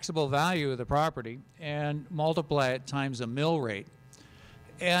the taxable value of the property and multiply it times a mill rate.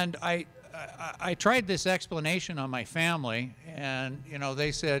 And I tried this explanation on my family, and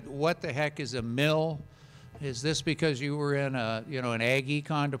they said, "What the heck is a mill? Is this because you were in an ag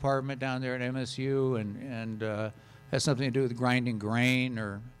econ department down there at MSU and has something to do with grinding grain?"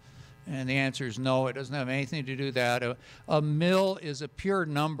 And the answer is no, it doesn't have anything to do with that. A mill is a pure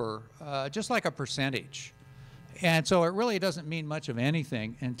number, just like a percentage. And so it really doesn't mean much of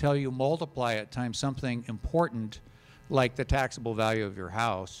anything until you multiply it times something important like the taxable value of your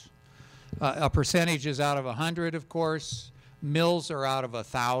house. A percentage is out of 100, of course. Mills are out of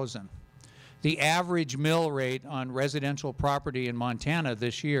 1,000. The average mill rate on residential property in Montana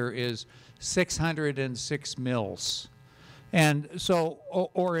this year is 606 mills. And so,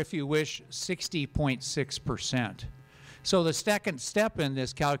 or if you wish, 60.6%. So the second step in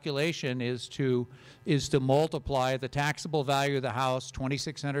this calculation is to multiply the taxable value of the house,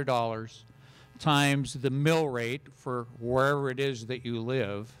 $2,600, times the mill rate for wherever it is that you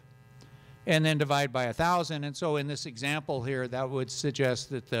live, and then divide by 1,000. And so in this example here, that would suggest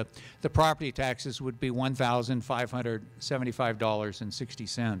that the property taxes would be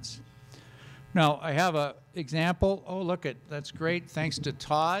 $1,575.60. Now, I have an example. Oh, look, that's great. Thanks to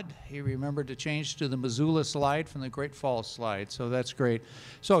Todd. He remembered to change to the Missoula slide from the Great Falls slide, so that's great.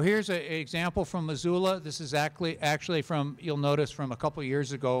 So here's an example from Missoula. This is actually from, you'll notice, from a couple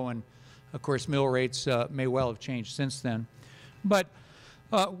years ago, and of course mill rates may well have changed since then. But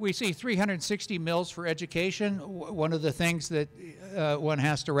we see 360 mills for education. One of the things that one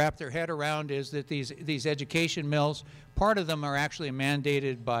has to wrap their head around is that these education mills, part of them are actually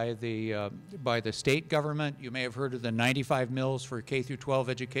mandated by the state government. You may have heard of the 95 mills for K through 12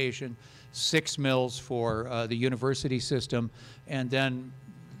 education, 6 mills for the university system, and then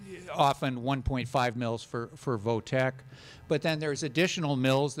often 1.5 mills for VOTEC. But then there's additional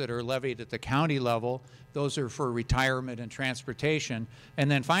mills that are levied at the county level. Those are for retirement and transportation.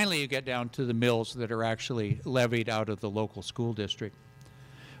 And then finally you get down to the mills that are actually levied out of the local school district.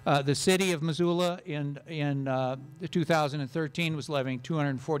 The city of Missoula in 2013 was levying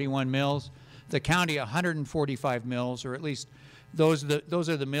 241 mills. The county 145 mills, or at least those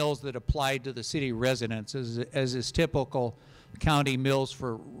are the mills that applied to the city residents, as is typical. County mills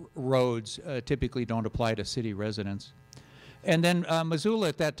for roads typically don't apply to city residents. And then Missoula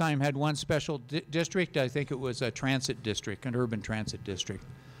at that time had one special district. I think it was a transit district, an urban transit district.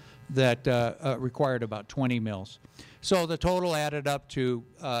 that required about 20 mills. So the total added up to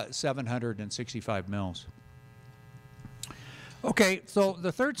 765 mills. Okay, so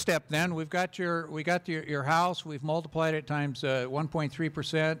the third step then, we got your house, we've multiplied it times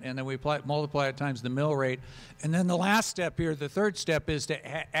 1.3%, and then we multiply it times the mill rate. And then the last step here, the third step, is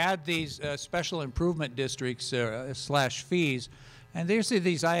to add these special improvement districts slash fees. And these are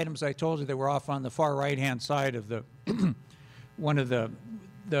these items I told you that were off on the far right-hand side of the one of the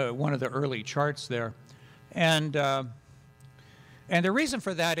early charts there. And the reason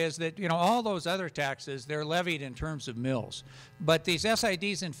for that is that, you know, all those other taxes, they're levied in terms of mills. But these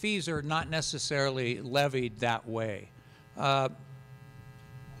SIDs and fees are not necessarily levied that way. Yeah,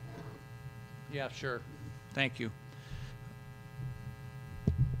 sure. Thank you.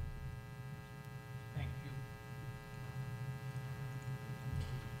 Thank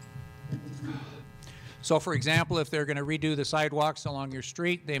you. So, for example, if they're going to redo the sidewalks along your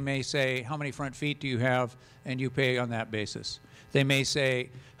street, they may say, how many front feet do you have? And you pay on that basis. They may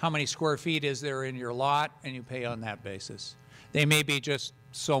say, how many square feet is there in your lot? And you pay on that basis. They may be just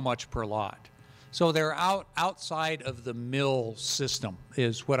so much per lot. So they're outside of the mill system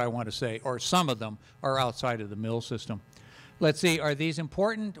is what I want to say, or some of them are outside of the mill system. Let's see, are these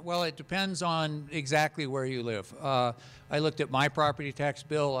important? Well, it depends on exactly where you live. I looked at my property tax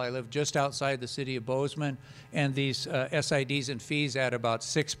bill. I live just outside the city of Bozeman, and these SIDs and fees add about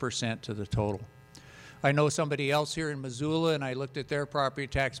 6% to the total. I know somebody else here in Missoula, and I looked at their property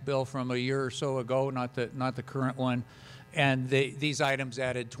tax bill from a year or so ago, not the current one, and these items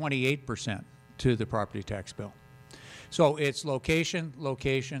added 28% to the property tax bill. So it's location,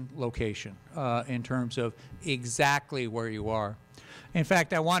 location, location in terms of exactly where you are. In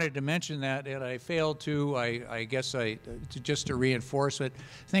fact, I wanted to mention that, and I failed to. I guess just to reinforce it,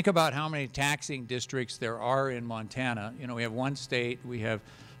 think about how many taxing districts there are in Montana. You know, we have one state, we have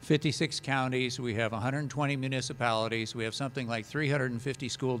 56 counties, we have 120 municipalities, we have something like 350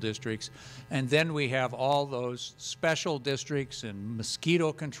 school districts, and then we have all those special districts and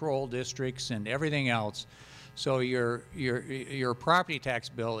mosquito control districts and everything else. So your property tax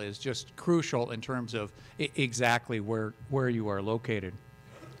bill is just crucial in terms of exactly where you are located.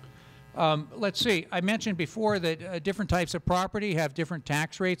 Let's see, I mentioned before that different types of property have different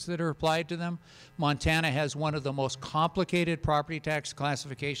tax rates that are applied to them. Montana has one of the most complicated property tax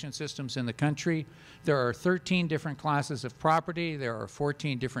classification systems in the country. There are 13 different classes of property. There are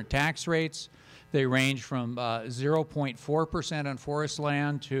 14 different tax rates. They range from 0.4% on forest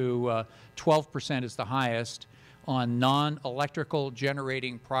land to 12% is the highest on non-electrical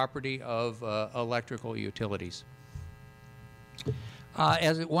generating property of electrical utilities.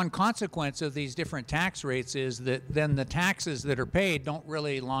 One consequence of these different tax rates is that then the taxes that are paid don't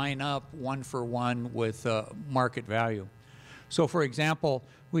really line up one for one with market value. So, for example,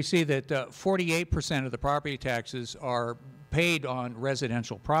 we see that 48% of the property taxes are paid on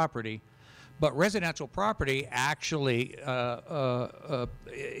residential property, but residential property actually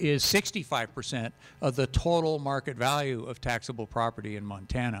is 65% of the total market value of taxable property in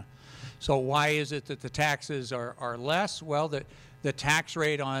Montana. So why is it that the taxes are less? Well, the tax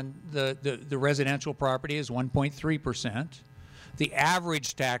rate on the residential property is 1.3%. The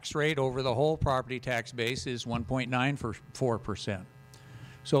average tax rate over the whole property tax base is 1.94%.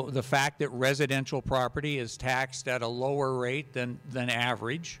 So the fact that residential property is taxed at a lower rate than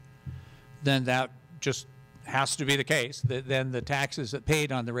average, then that just has to be the case. Then the taxes that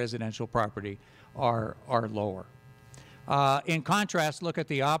paid on the residential property are lower. In contrast, look at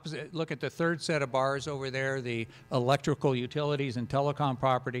the opposite. Look at the third set of bars over there, the electrical utilities and telecom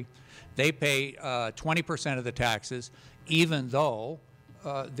property. They pay 20% of the taxes, even though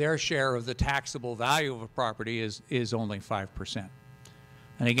their share of the taxable value of a property is only 5%.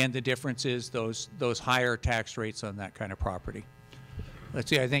 And again, the difference is those higher tax rates on that kind of property. Let's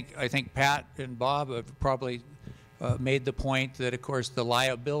see. I think Pat and Bob have probably made the point that, of course, the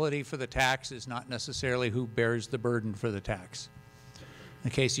liability for the tax is not necessarily who bears the burden for the tax. In the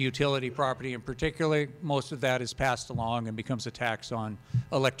case of utility property in particular, most of that is passed along and becomes a tax on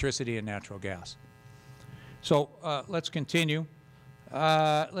electricity and natural gas. So let's continue.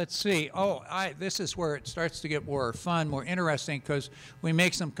 Let's see. This is where it starts to get more fun, more interesting, because we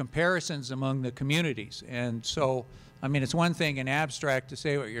make some comparisons among the communities. And so, I mean, it's one thing in abstract to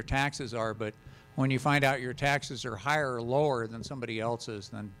say what your taxes are, but when you find out your taxes are higher or lower than somebody else's,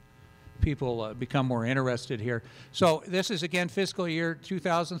 then people become more interested here. So this is, again, fiscal year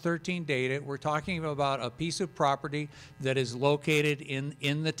 2013 data. We're talking about a piece of property that is located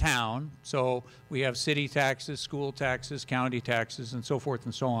in the town. So we have city taxes, school taxes, county taxes, and so forth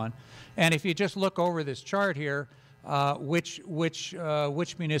and so on. And if you just look over this chart here, which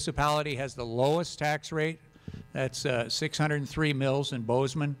municipality has the lowest tax rate? That's 603 mills in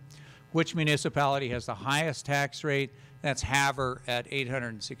Bozeman. Which municipality has the highest tax rate? That's Havre at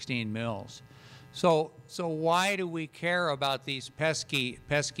 816 mills. So why do we care about these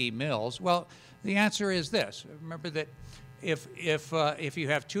pesky mills? Well, the answer is this. Remember that if you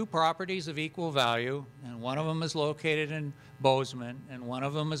have two properties of equal value, and one of them is located in Bozeman and one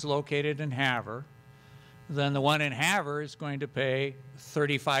of them is located in Havre, then the one in Havre is going to pay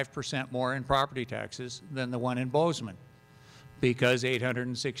 35% more in property taxes than the one in Bozeman, because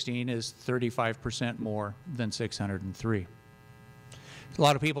 816 is 35% more than 603. A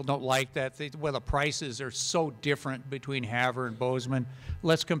lot of people don't like that. Well, the prices are so different between Havre and Bozeman.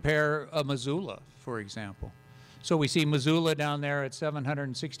 Let's compare Missoula, for example. So we see Missoula down there at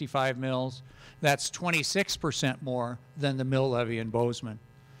 765 mills. That's 26% more than the mill levy in Bozeman.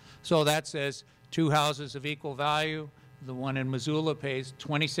 So that says two houses of equal value. The one in Missoula pays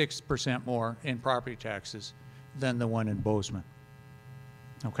 26% more in property taxes than the one in Bozeman.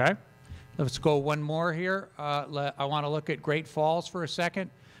 Okay? Let's go one more here. I want to look at Great Falls for a second.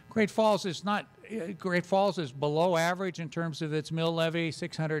 Great Falls is below average in terms of its mill levy,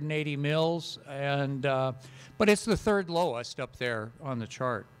 680 mills, but it's the third lowest up there on the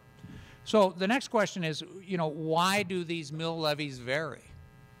chart. So the next question is, why do these mill levies vary?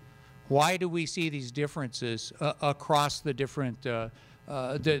 Why do we see these differences across the different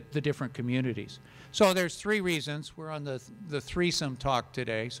communities? So there's three reasons. We're on the threesome talk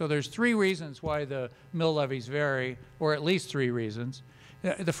today. So there's three reasons why the mill levies vary, or at least three reasons.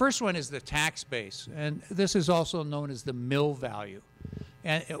 The first one is the tax base, and this is also known as the mill value.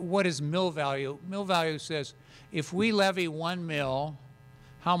 And what is mill value? Mill value says, if we levy 1 mill,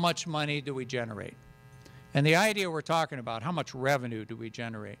 how much money do we generate? And the idea we're talking about, how much revenue do we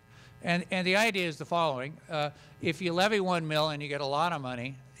generate? And the idea is the following. If you levy 1 mill and you get a lot of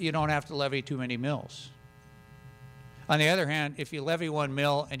money, you don't have to levy too many mills. On the other hand, if you levy 1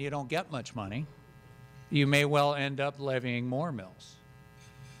 mill and you don't get much money, you may well end up levying more mills.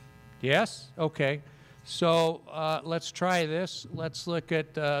 Yes? Okay. So let's try this. Let's look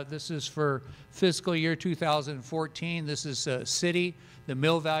at, this is for fiscal year 2014. This is city, the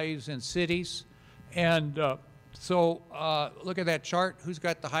mill values in cities. And so look at that chart. Who's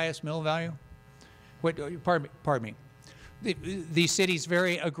got the highest mill value? Pardon me. These cities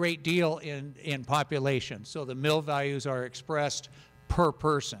vary a great deal in population. So the mill values are expressed per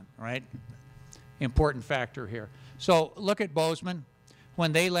person, right? Important factor here. So look at Bozeman.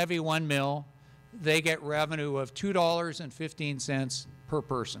 When they levy 1 mill, they get revenue of $2.15 per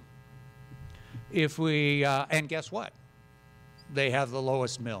person. If we, and guess what? They have the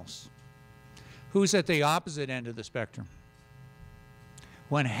lowest mills. Who's at the opposite end of the spectrum?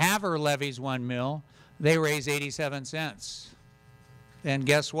 When Havre levies 1 mill, they raise 87 cents. And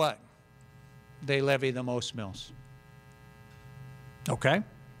guess what? They levy the most mills. Okay?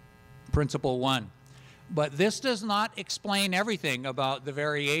 Principle 1. But this does not explain everything about the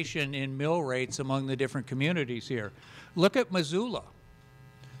variation in mill rates among the different communities here. Look at Missoula.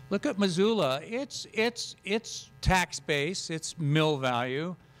 Look at Missoula. Its tax base, its mill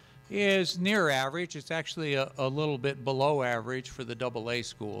value, is near average. It's actually a little bit below average for the AA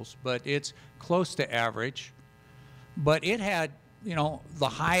schools, but it's close to average. But it had, the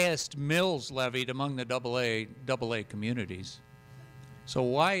highest mills levied among the AA communities. So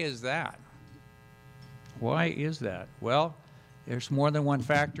why is that? Why is that? Well, there's more than one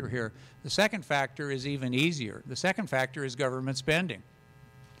factor here. The second factor is even easier. The second factor is government spending.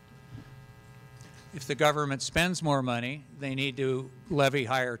 If the government spends more money, they need to levy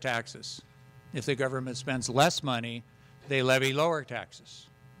higher taxes. If the government spends less money, they levy lower taxes.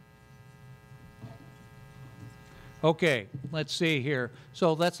 Okay, let's see here.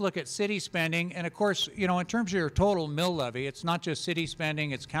 So let's look at city spending. And of course, in terms of your total mill levy, it's not just city spending,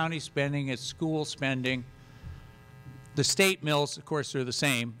 it's county spending, it's school spending. The state mills, of course, are the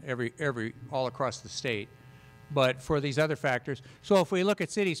same all across the state. But for these other factors, so if we look at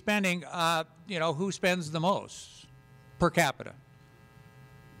city spending, who spends the most per capita?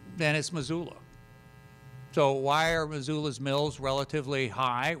 Then it's Missoula. So why are Missoula's mills relatively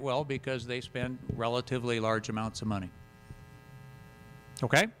high? Well, because they spend relatively large amounts of money.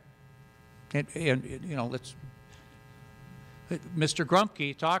 Okay? And let's. Mr.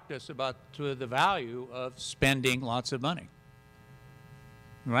 Grumpke talked to us about the value of spending lots of money.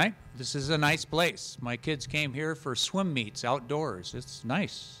 Right? This is a nice place. My kids came here for swim meets outdoors. It's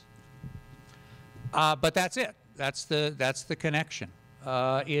nice. But that's it. That's the connection.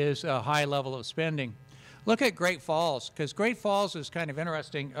 Is a high level of spending. Look at Great Falls, because Great Falls is kind of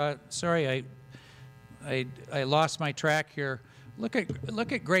interesting. Sorry, I lost my track here. Look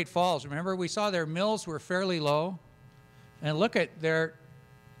at Great Falls. Remember, we saw their mills were fairly low, and look at their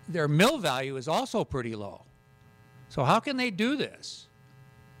mill value is also pretty low. So how can they do this?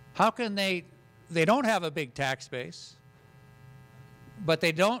 How can they don't have a big tax base, but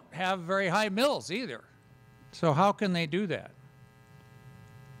they don't have very high mills either. So how can they do that?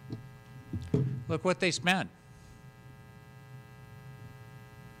 Look what they spend.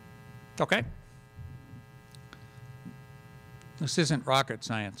 Okay. This isn't rocket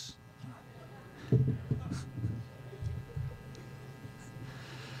science.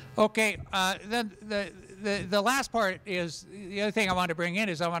 Okay, then the last part is, the other thing I want to bring in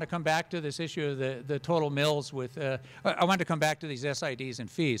is I want to come back to this issue of the total mills with, I want to come back to these SIDs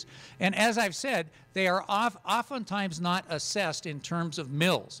and fees. And as I've said, they are oftentimes not assessed in terms of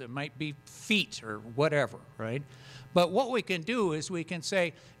mills. It might be feet or whatever, right? But what we can do is we can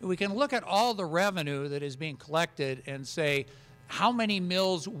say, we can look at all the revenue that is being collected and say, how many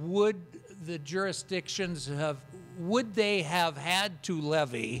mills would the jurisdictions have, would they have had to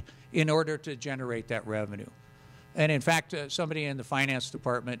levy in order to generate that revenue? And in fact, somebody in the finance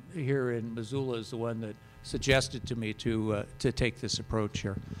department here in Missoula is the one that suggested to me to take this approach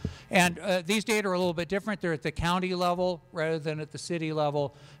here. And these data are a little bit different. They're at the county level rather than at the city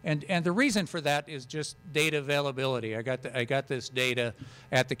level. And the reason for that is just data availability. I got this data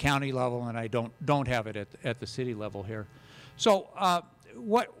at the county level, and I don't have it at the city level here. So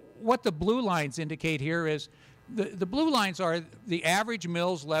what the blue lines indicate here is the blue lines are the average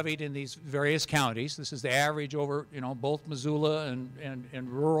mills levied in these various counties. This is the average over, you know, both Missoula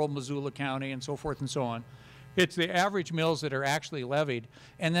and rural Missoula County and so forth and so on. It's the average mills that are actually levied.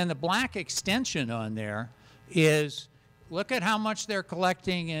 And then the black extension on there is, look at how much they're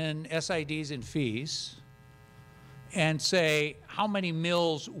collecting in SIDs and fees, and say how many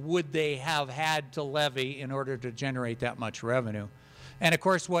mills would they have had to levy in order to generate that much revenue. And of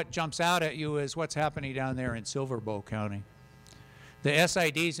course, what jumps out at you is what's happening down there in Silver Bow County. The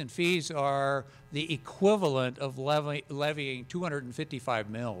SIDs and fees are the equivalent of levying 255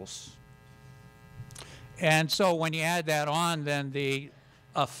 mills. And so when you add that on, then the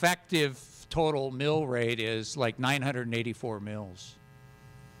effective total mill rate is like 984 mills.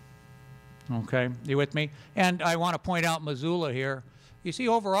 Okay, you with me? And I want to point out Missoula here. You see,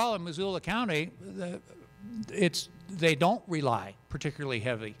 overall in Missoula County, they don't rely particularly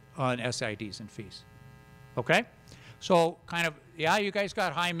heavy on SIDs and fees. Okay? So kind of, yeah, you guys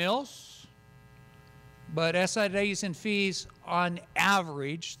got high mills, but SIDs and fees on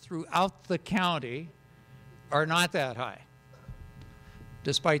average throughout the county are not that high,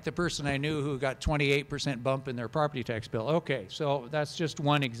 despite the person I knew who got 28% bump in their property tax bill. Okay, so that's just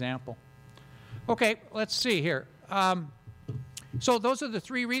one example. Okay, let's see here. So those are the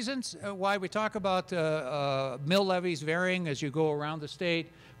three reasons why we talk about mill levies varying as you go around the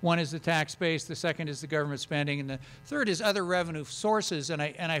state. One is the tax base, the second is the government spending, and the third is other revenue sources. And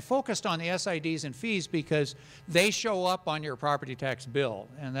I focused on the SIDs and fees because they show up on your property tax bill,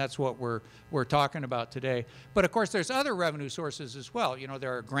 and that's what we're talking about today. But of course, there's other revenue sources as well. You know,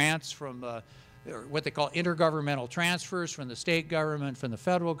 there are grants from what they call intergovernmental transfers from the state government, from the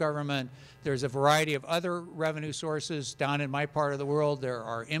federal government. There's a variety of other revenue sources. Down in my part of the world, there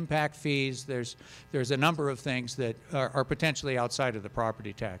are impact fees. There's a number of things that are potentially outside of the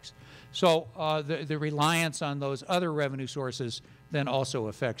property tax. So the reliance on those other revenue sources then also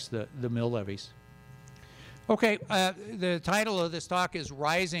affects the mill levies. Okay, the title of this talk is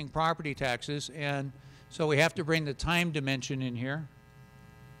Rising Property Taxes, and so we have to bring the time dimension in here.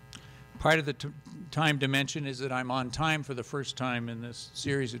 Part of the time dimension is that I'm on time for the first time in this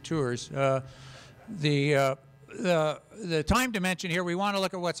series of tours. The time dimension here, we want to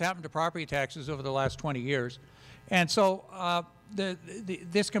look at what's happened to property taxes over the last 20 years. And so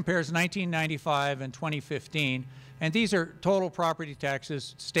this compares 1995 and 2015. And these are total property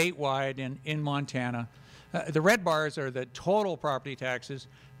taxes statewide in Montana. The red bars are the total property taxes.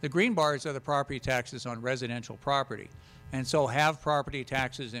 The green bars are the property taxes on residential property. And so have property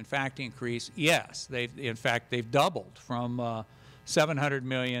taxes in fact increased? Yes, in fact they've doubled from 700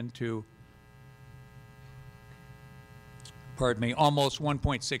 million to, pardon me, almost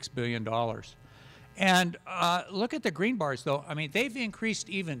 $1.6 billion. And look at the green bars though. I mean, they've increased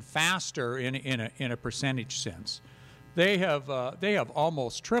even faster in a percentage sense. They have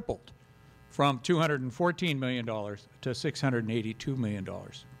almost tripled from $214 million to $682 million.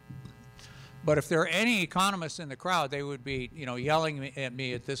 But if there are any economists in the crowd, they would be, you know, yelling at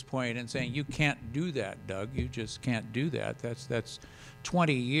me at this point and saying, "You can't do that, Doug. You just can't do that. That's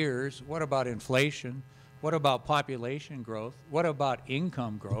 20 years. What about inflation? What about population growth? What about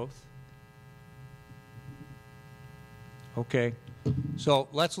income growth?" Okay, so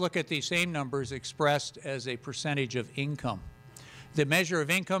let's look at these same numbers expressed as a percentage of income. The measure of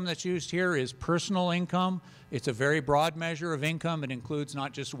income that's used here is personal income. It's a very broad measure of income. It includes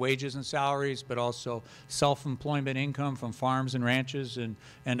not just wages and salaries, but also self-employment income from farms and ranches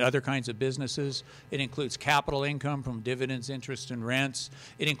and other kinds of businesses. It includes capital income from dividends, interest, and rents.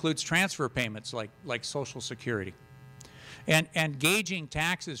 It includes transfer payments like Social Security. And gauging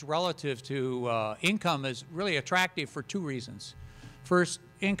taxes relative to income is really attractive for two reasons. First,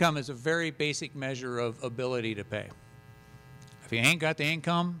 income is a very basic measure of ability to pay. If you ain't got the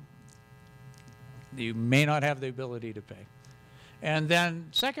income, you may not have the ability to pay. And then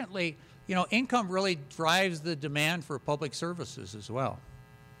secondly, you know, income really drives the demand for public services as well.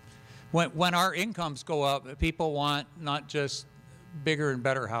 When our incomes go up, people want not just bigger and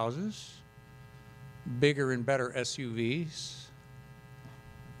better houses, bigger and better SUVs.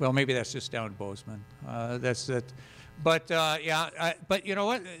 Well, maybe that's just down in Bozeman. That's it. But but you know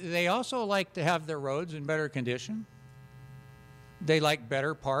what? They also like to have their roads in better condition. They like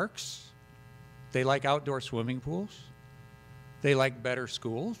better parks. They like outdoor swimming pools. They like better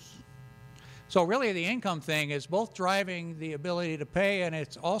schools. So really the income thing is both driving the ability to pay, and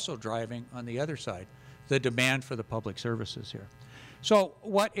it's also driving, on the other side, the demand for the public services here. So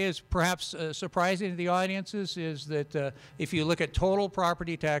what is perhaps surprising to the audiences is that if you look at total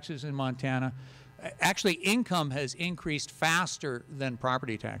property taxes in Montana, actually income has increased faster than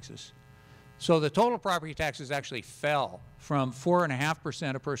property taxes. So the total property taxes actually fell from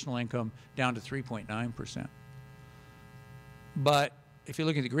 4.5% of personal income down to 3.9%. But if you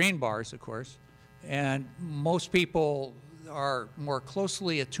look at the green bars, of course, and most people are more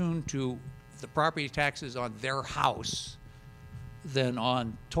closely attuned to the property taxes on their house than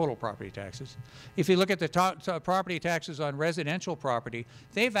on total property taxes. If you look at the property taxes on residential property,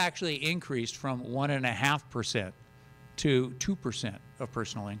 they've actually increased from 1.5% to 2% of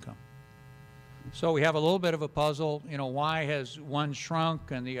personal income. So we have a little bit of a puzzle. You know, why has one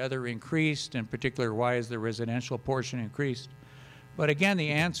shrunk and the other increased? In particular, why is the residential portion increased? But again, the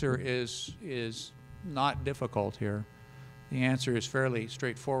answer is not difficult here. The answer is fairly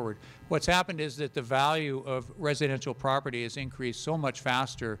straightforward. What's happened is that the value of residential property has increased so much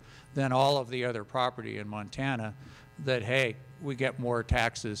faster than all of the other property in Montana that, hey, we get more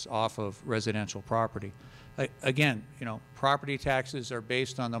taxes off of residential property. Again, you know, property taxes are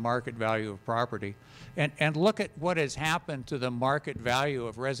based on the market value of property. And look at what has happened to the market value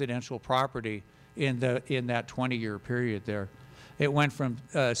of residential property in that 20-year period there. It went from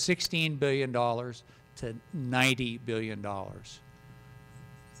 $16 billion to $90 billion.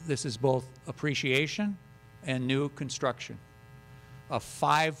 This is both appreciation and new construction, a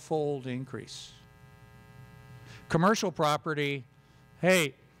 5-fold increase. Commercial property,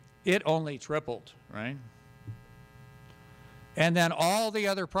 hey, it only tripled, right? And then all the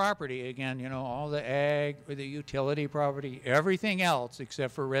other property, again, you know, all the ag or the utility property, everything else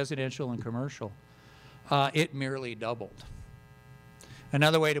except for residential and commercial, it merely doubled.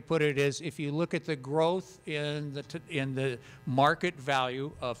 Another way to put it is if you look at the growth in the market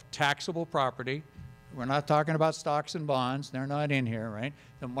value of taxable property, we're not talking about stocks and bonds, they're not in here, right?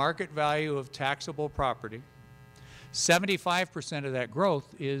 The market value of taxable property, 75% of that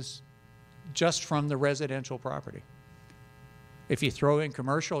growth is just from the residential property. If you throw in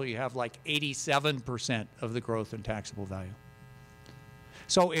commercial, you have like 87% of the growth in taxable value.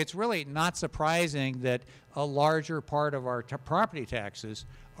 So it's really not surprising that a larger part of our property taxes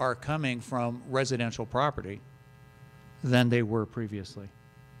are coming from residential property than they were previously.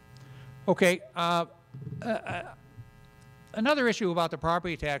 Okay, another issue about the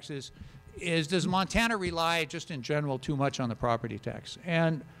property taxes is, does Montana rely just in general too much on the property tax?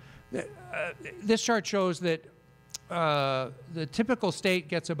 And this chart shows that the typical state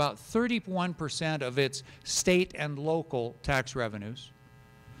gets about 31% of its state and local tax revenues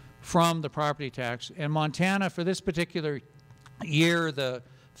from the property tax. And Montana, for this particular year, the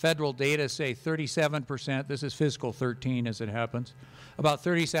federal data say 37%. This is fiscal 13 as it happens. About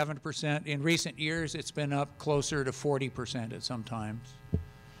 37%. In recent years, it's been up closer to 40% at some times.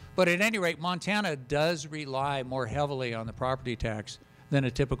 But at any rate, Montana does rely more heavily on the property tax than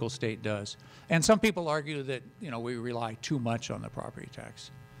a typical state does. And some people argue that, you know, we rely too much on the property tax.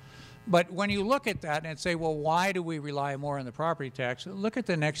 But when you look at that and say, well, why do we rely more on the property tax? Look at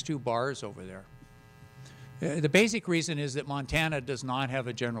the next two bars over there. The basic reason is that Montana does not have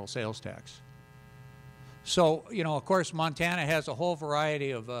a general sales tax. So, you know, of course, Montana has a whole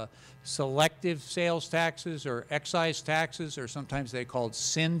variety of selective sales taxes or excise taxes, or sometimes they're called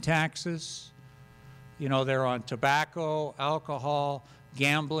sin taxes. You know, they're on tobacco, alcohol,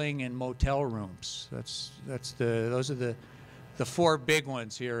 gambling and motel rooms. Those are the four big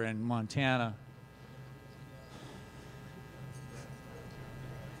ones here in Montana.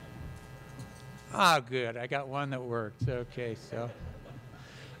 Ah, good. I got one that worked. Okay, so.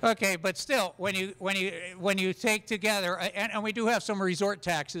 Okay, but still, when you take together, and we do have some resort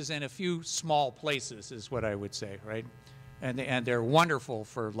taxes in a few small places, is what I would say, right? And they're wonderful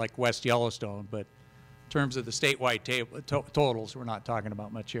for like West Yellowstone, but in terms of the statewide totals, we're not talking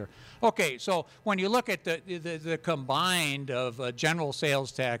about much here. Okay, so when you look at the combined of general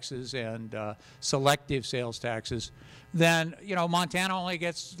sales taxes and selective sales taxes, then Montana only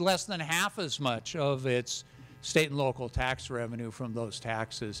gets less than half as much of its state and local tax revenue from those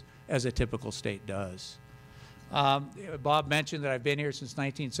taxes as a typical state does. Bob mentioned that I've been here since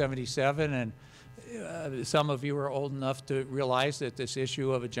 1977, and some of you are old enough to realize that this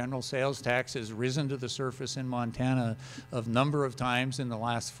issue of a general sales tax has risen to the surface in Montana a number of times in the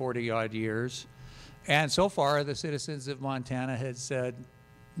last 40-odd years. And so far, the citizens of Montana had said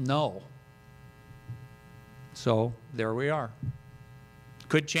no. So there we are.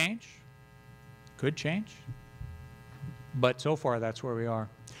 Could change. Could change. But so far, that's where we are.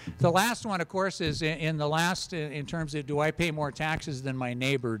 The last one, of course, is in in terms of, do I pay more taxes than my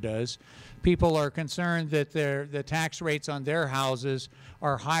neighbor does? People are concerned that the tax rates on their houses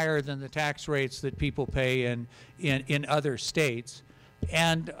are higher than the tax rates that people pay in other states.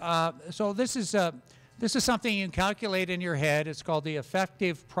 And so this is something you can calculate in your head. It's called the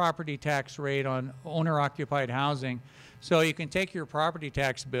effective property tax rate on owner-occupied housing. So you can take your property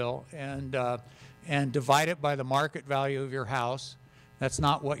tax bill and divide it by the market value of your house. That's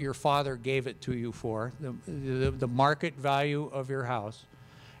not what your father gave it to you for, the market value of your house,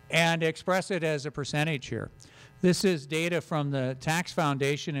 and express it as a percentage here. This is data from the Tax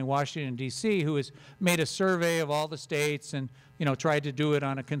Foundation in Washington, D.C., who has made a survey of all the states and tried to do it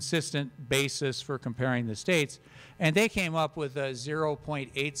on a consistent basis for comparing the states. And they came up with a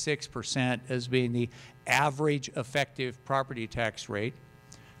 0.86% as being the average effective property tax rate.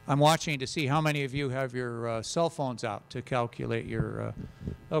 I'm watching to see how many of you have your cell phones out to calculate your,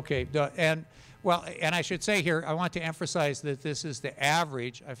 okay, and I should say here, I want to emphasize that this is the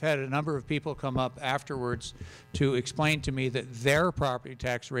average. I've had a number of people come up afterwards to explain to me that their property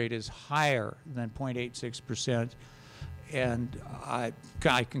tax rate is higher than 0.86%, and I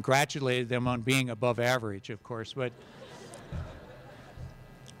congratulated them on being above average, of course, but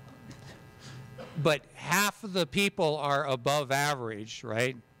half of the people are above average,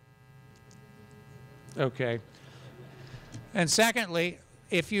 right? Okay. And secondly,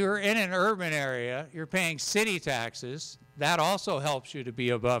 if you're in an urban area, you're paying city taxes. That also helps you to be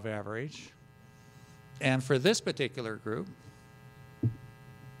above average. And for this particular group,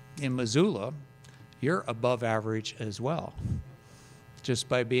 in Missoula, you're above average as well, just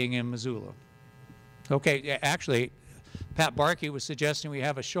by being in Missoula. Okay, actually, Pat Barkey was suggesting we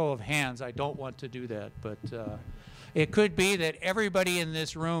have a show of hands. I don't want to do that, but it could be that everybody in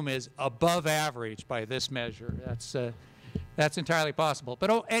this room is above average by this measure. That's entirely possible.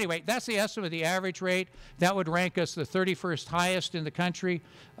 But anyway, that's the estimate of the average rate. That would rank us the 31st highest in the country.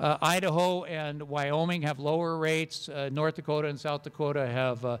 Idaho and Wyoming have lower rates. North Dakota and South Dakota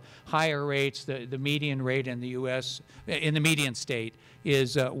have higher rates. The median rate in the U.S., in the median state,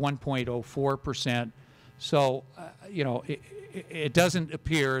 is 1.04%. So, it doesn't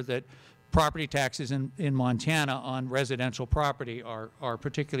appear that property taxes in Montana on residential property are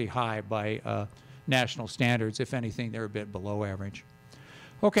particularly high by national standards. If anything, they're a bit below average.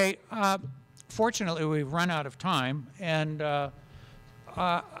 Okay, fortunately, we've run out of time, and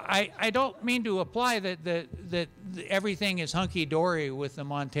I don't mean to imply that everything is hunky-dory with the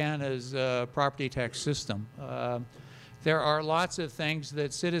Montana's property tax system. There are lots of things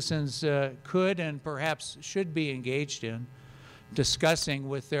that citizens could and perhaps should be engaged in discussing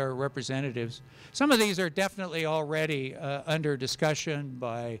with their representatives. Some of these are definitely already under discussion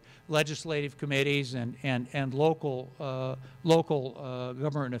by legislative committees and local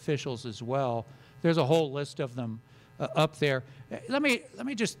government officials as well. There's a whole list of them up there. Let me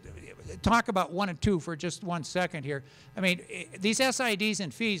just talk about one and two for just 1 second here. I mean, these SIDs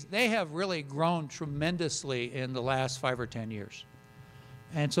and fees, they have really grown tremendously in the last 5 or 10 years.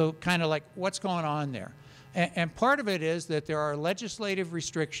 And so kind of like, what's going on there? And part of it is that there are legislative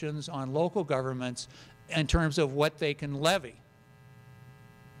restrictions on local governments in terms of what they can levy.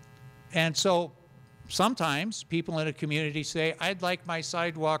 And so sometimes people in a community say, I'd like my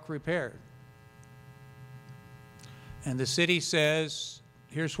sidewalk repaired. And the city says,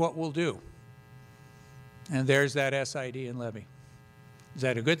 here's what we'll do. And there's that SID and levy. Is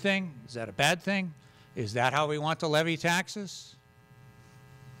that a good thing? Is that a bad thing? Is that how we want to levy taxes?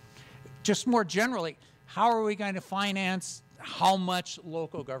 just more generally, how are we going to finance how much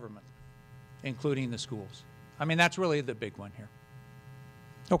local government, including the schools? I mean, that's really the big one here.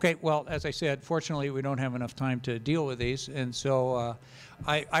 Okay, well, as I said, fortunately, we don't have enough time to deal with these, and so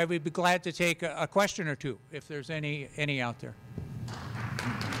I would be glad to take a question or two if there's any out there.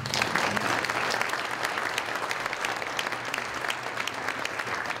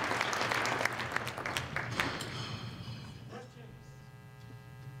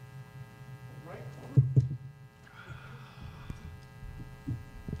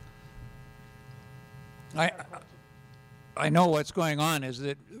 I know what's going on is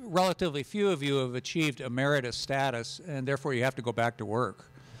that relatively few of you have achieved emeritus status, and therefore you have to go back to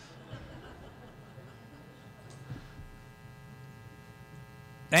work.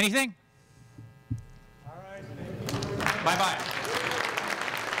 Anything? All right. Bye-bye.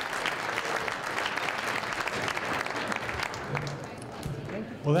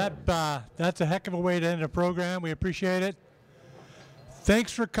 Well, that's a heck of a way to end a program. We appreciate it.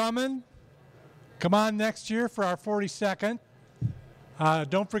 Thanks for coming. Come on next year for our 42nd.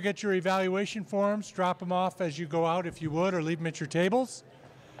 Don't forget your evaluation forms. Drop them off as you go out if you would, or leave them at your tables.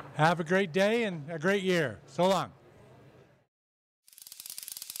 Have a great day and a great year. So long.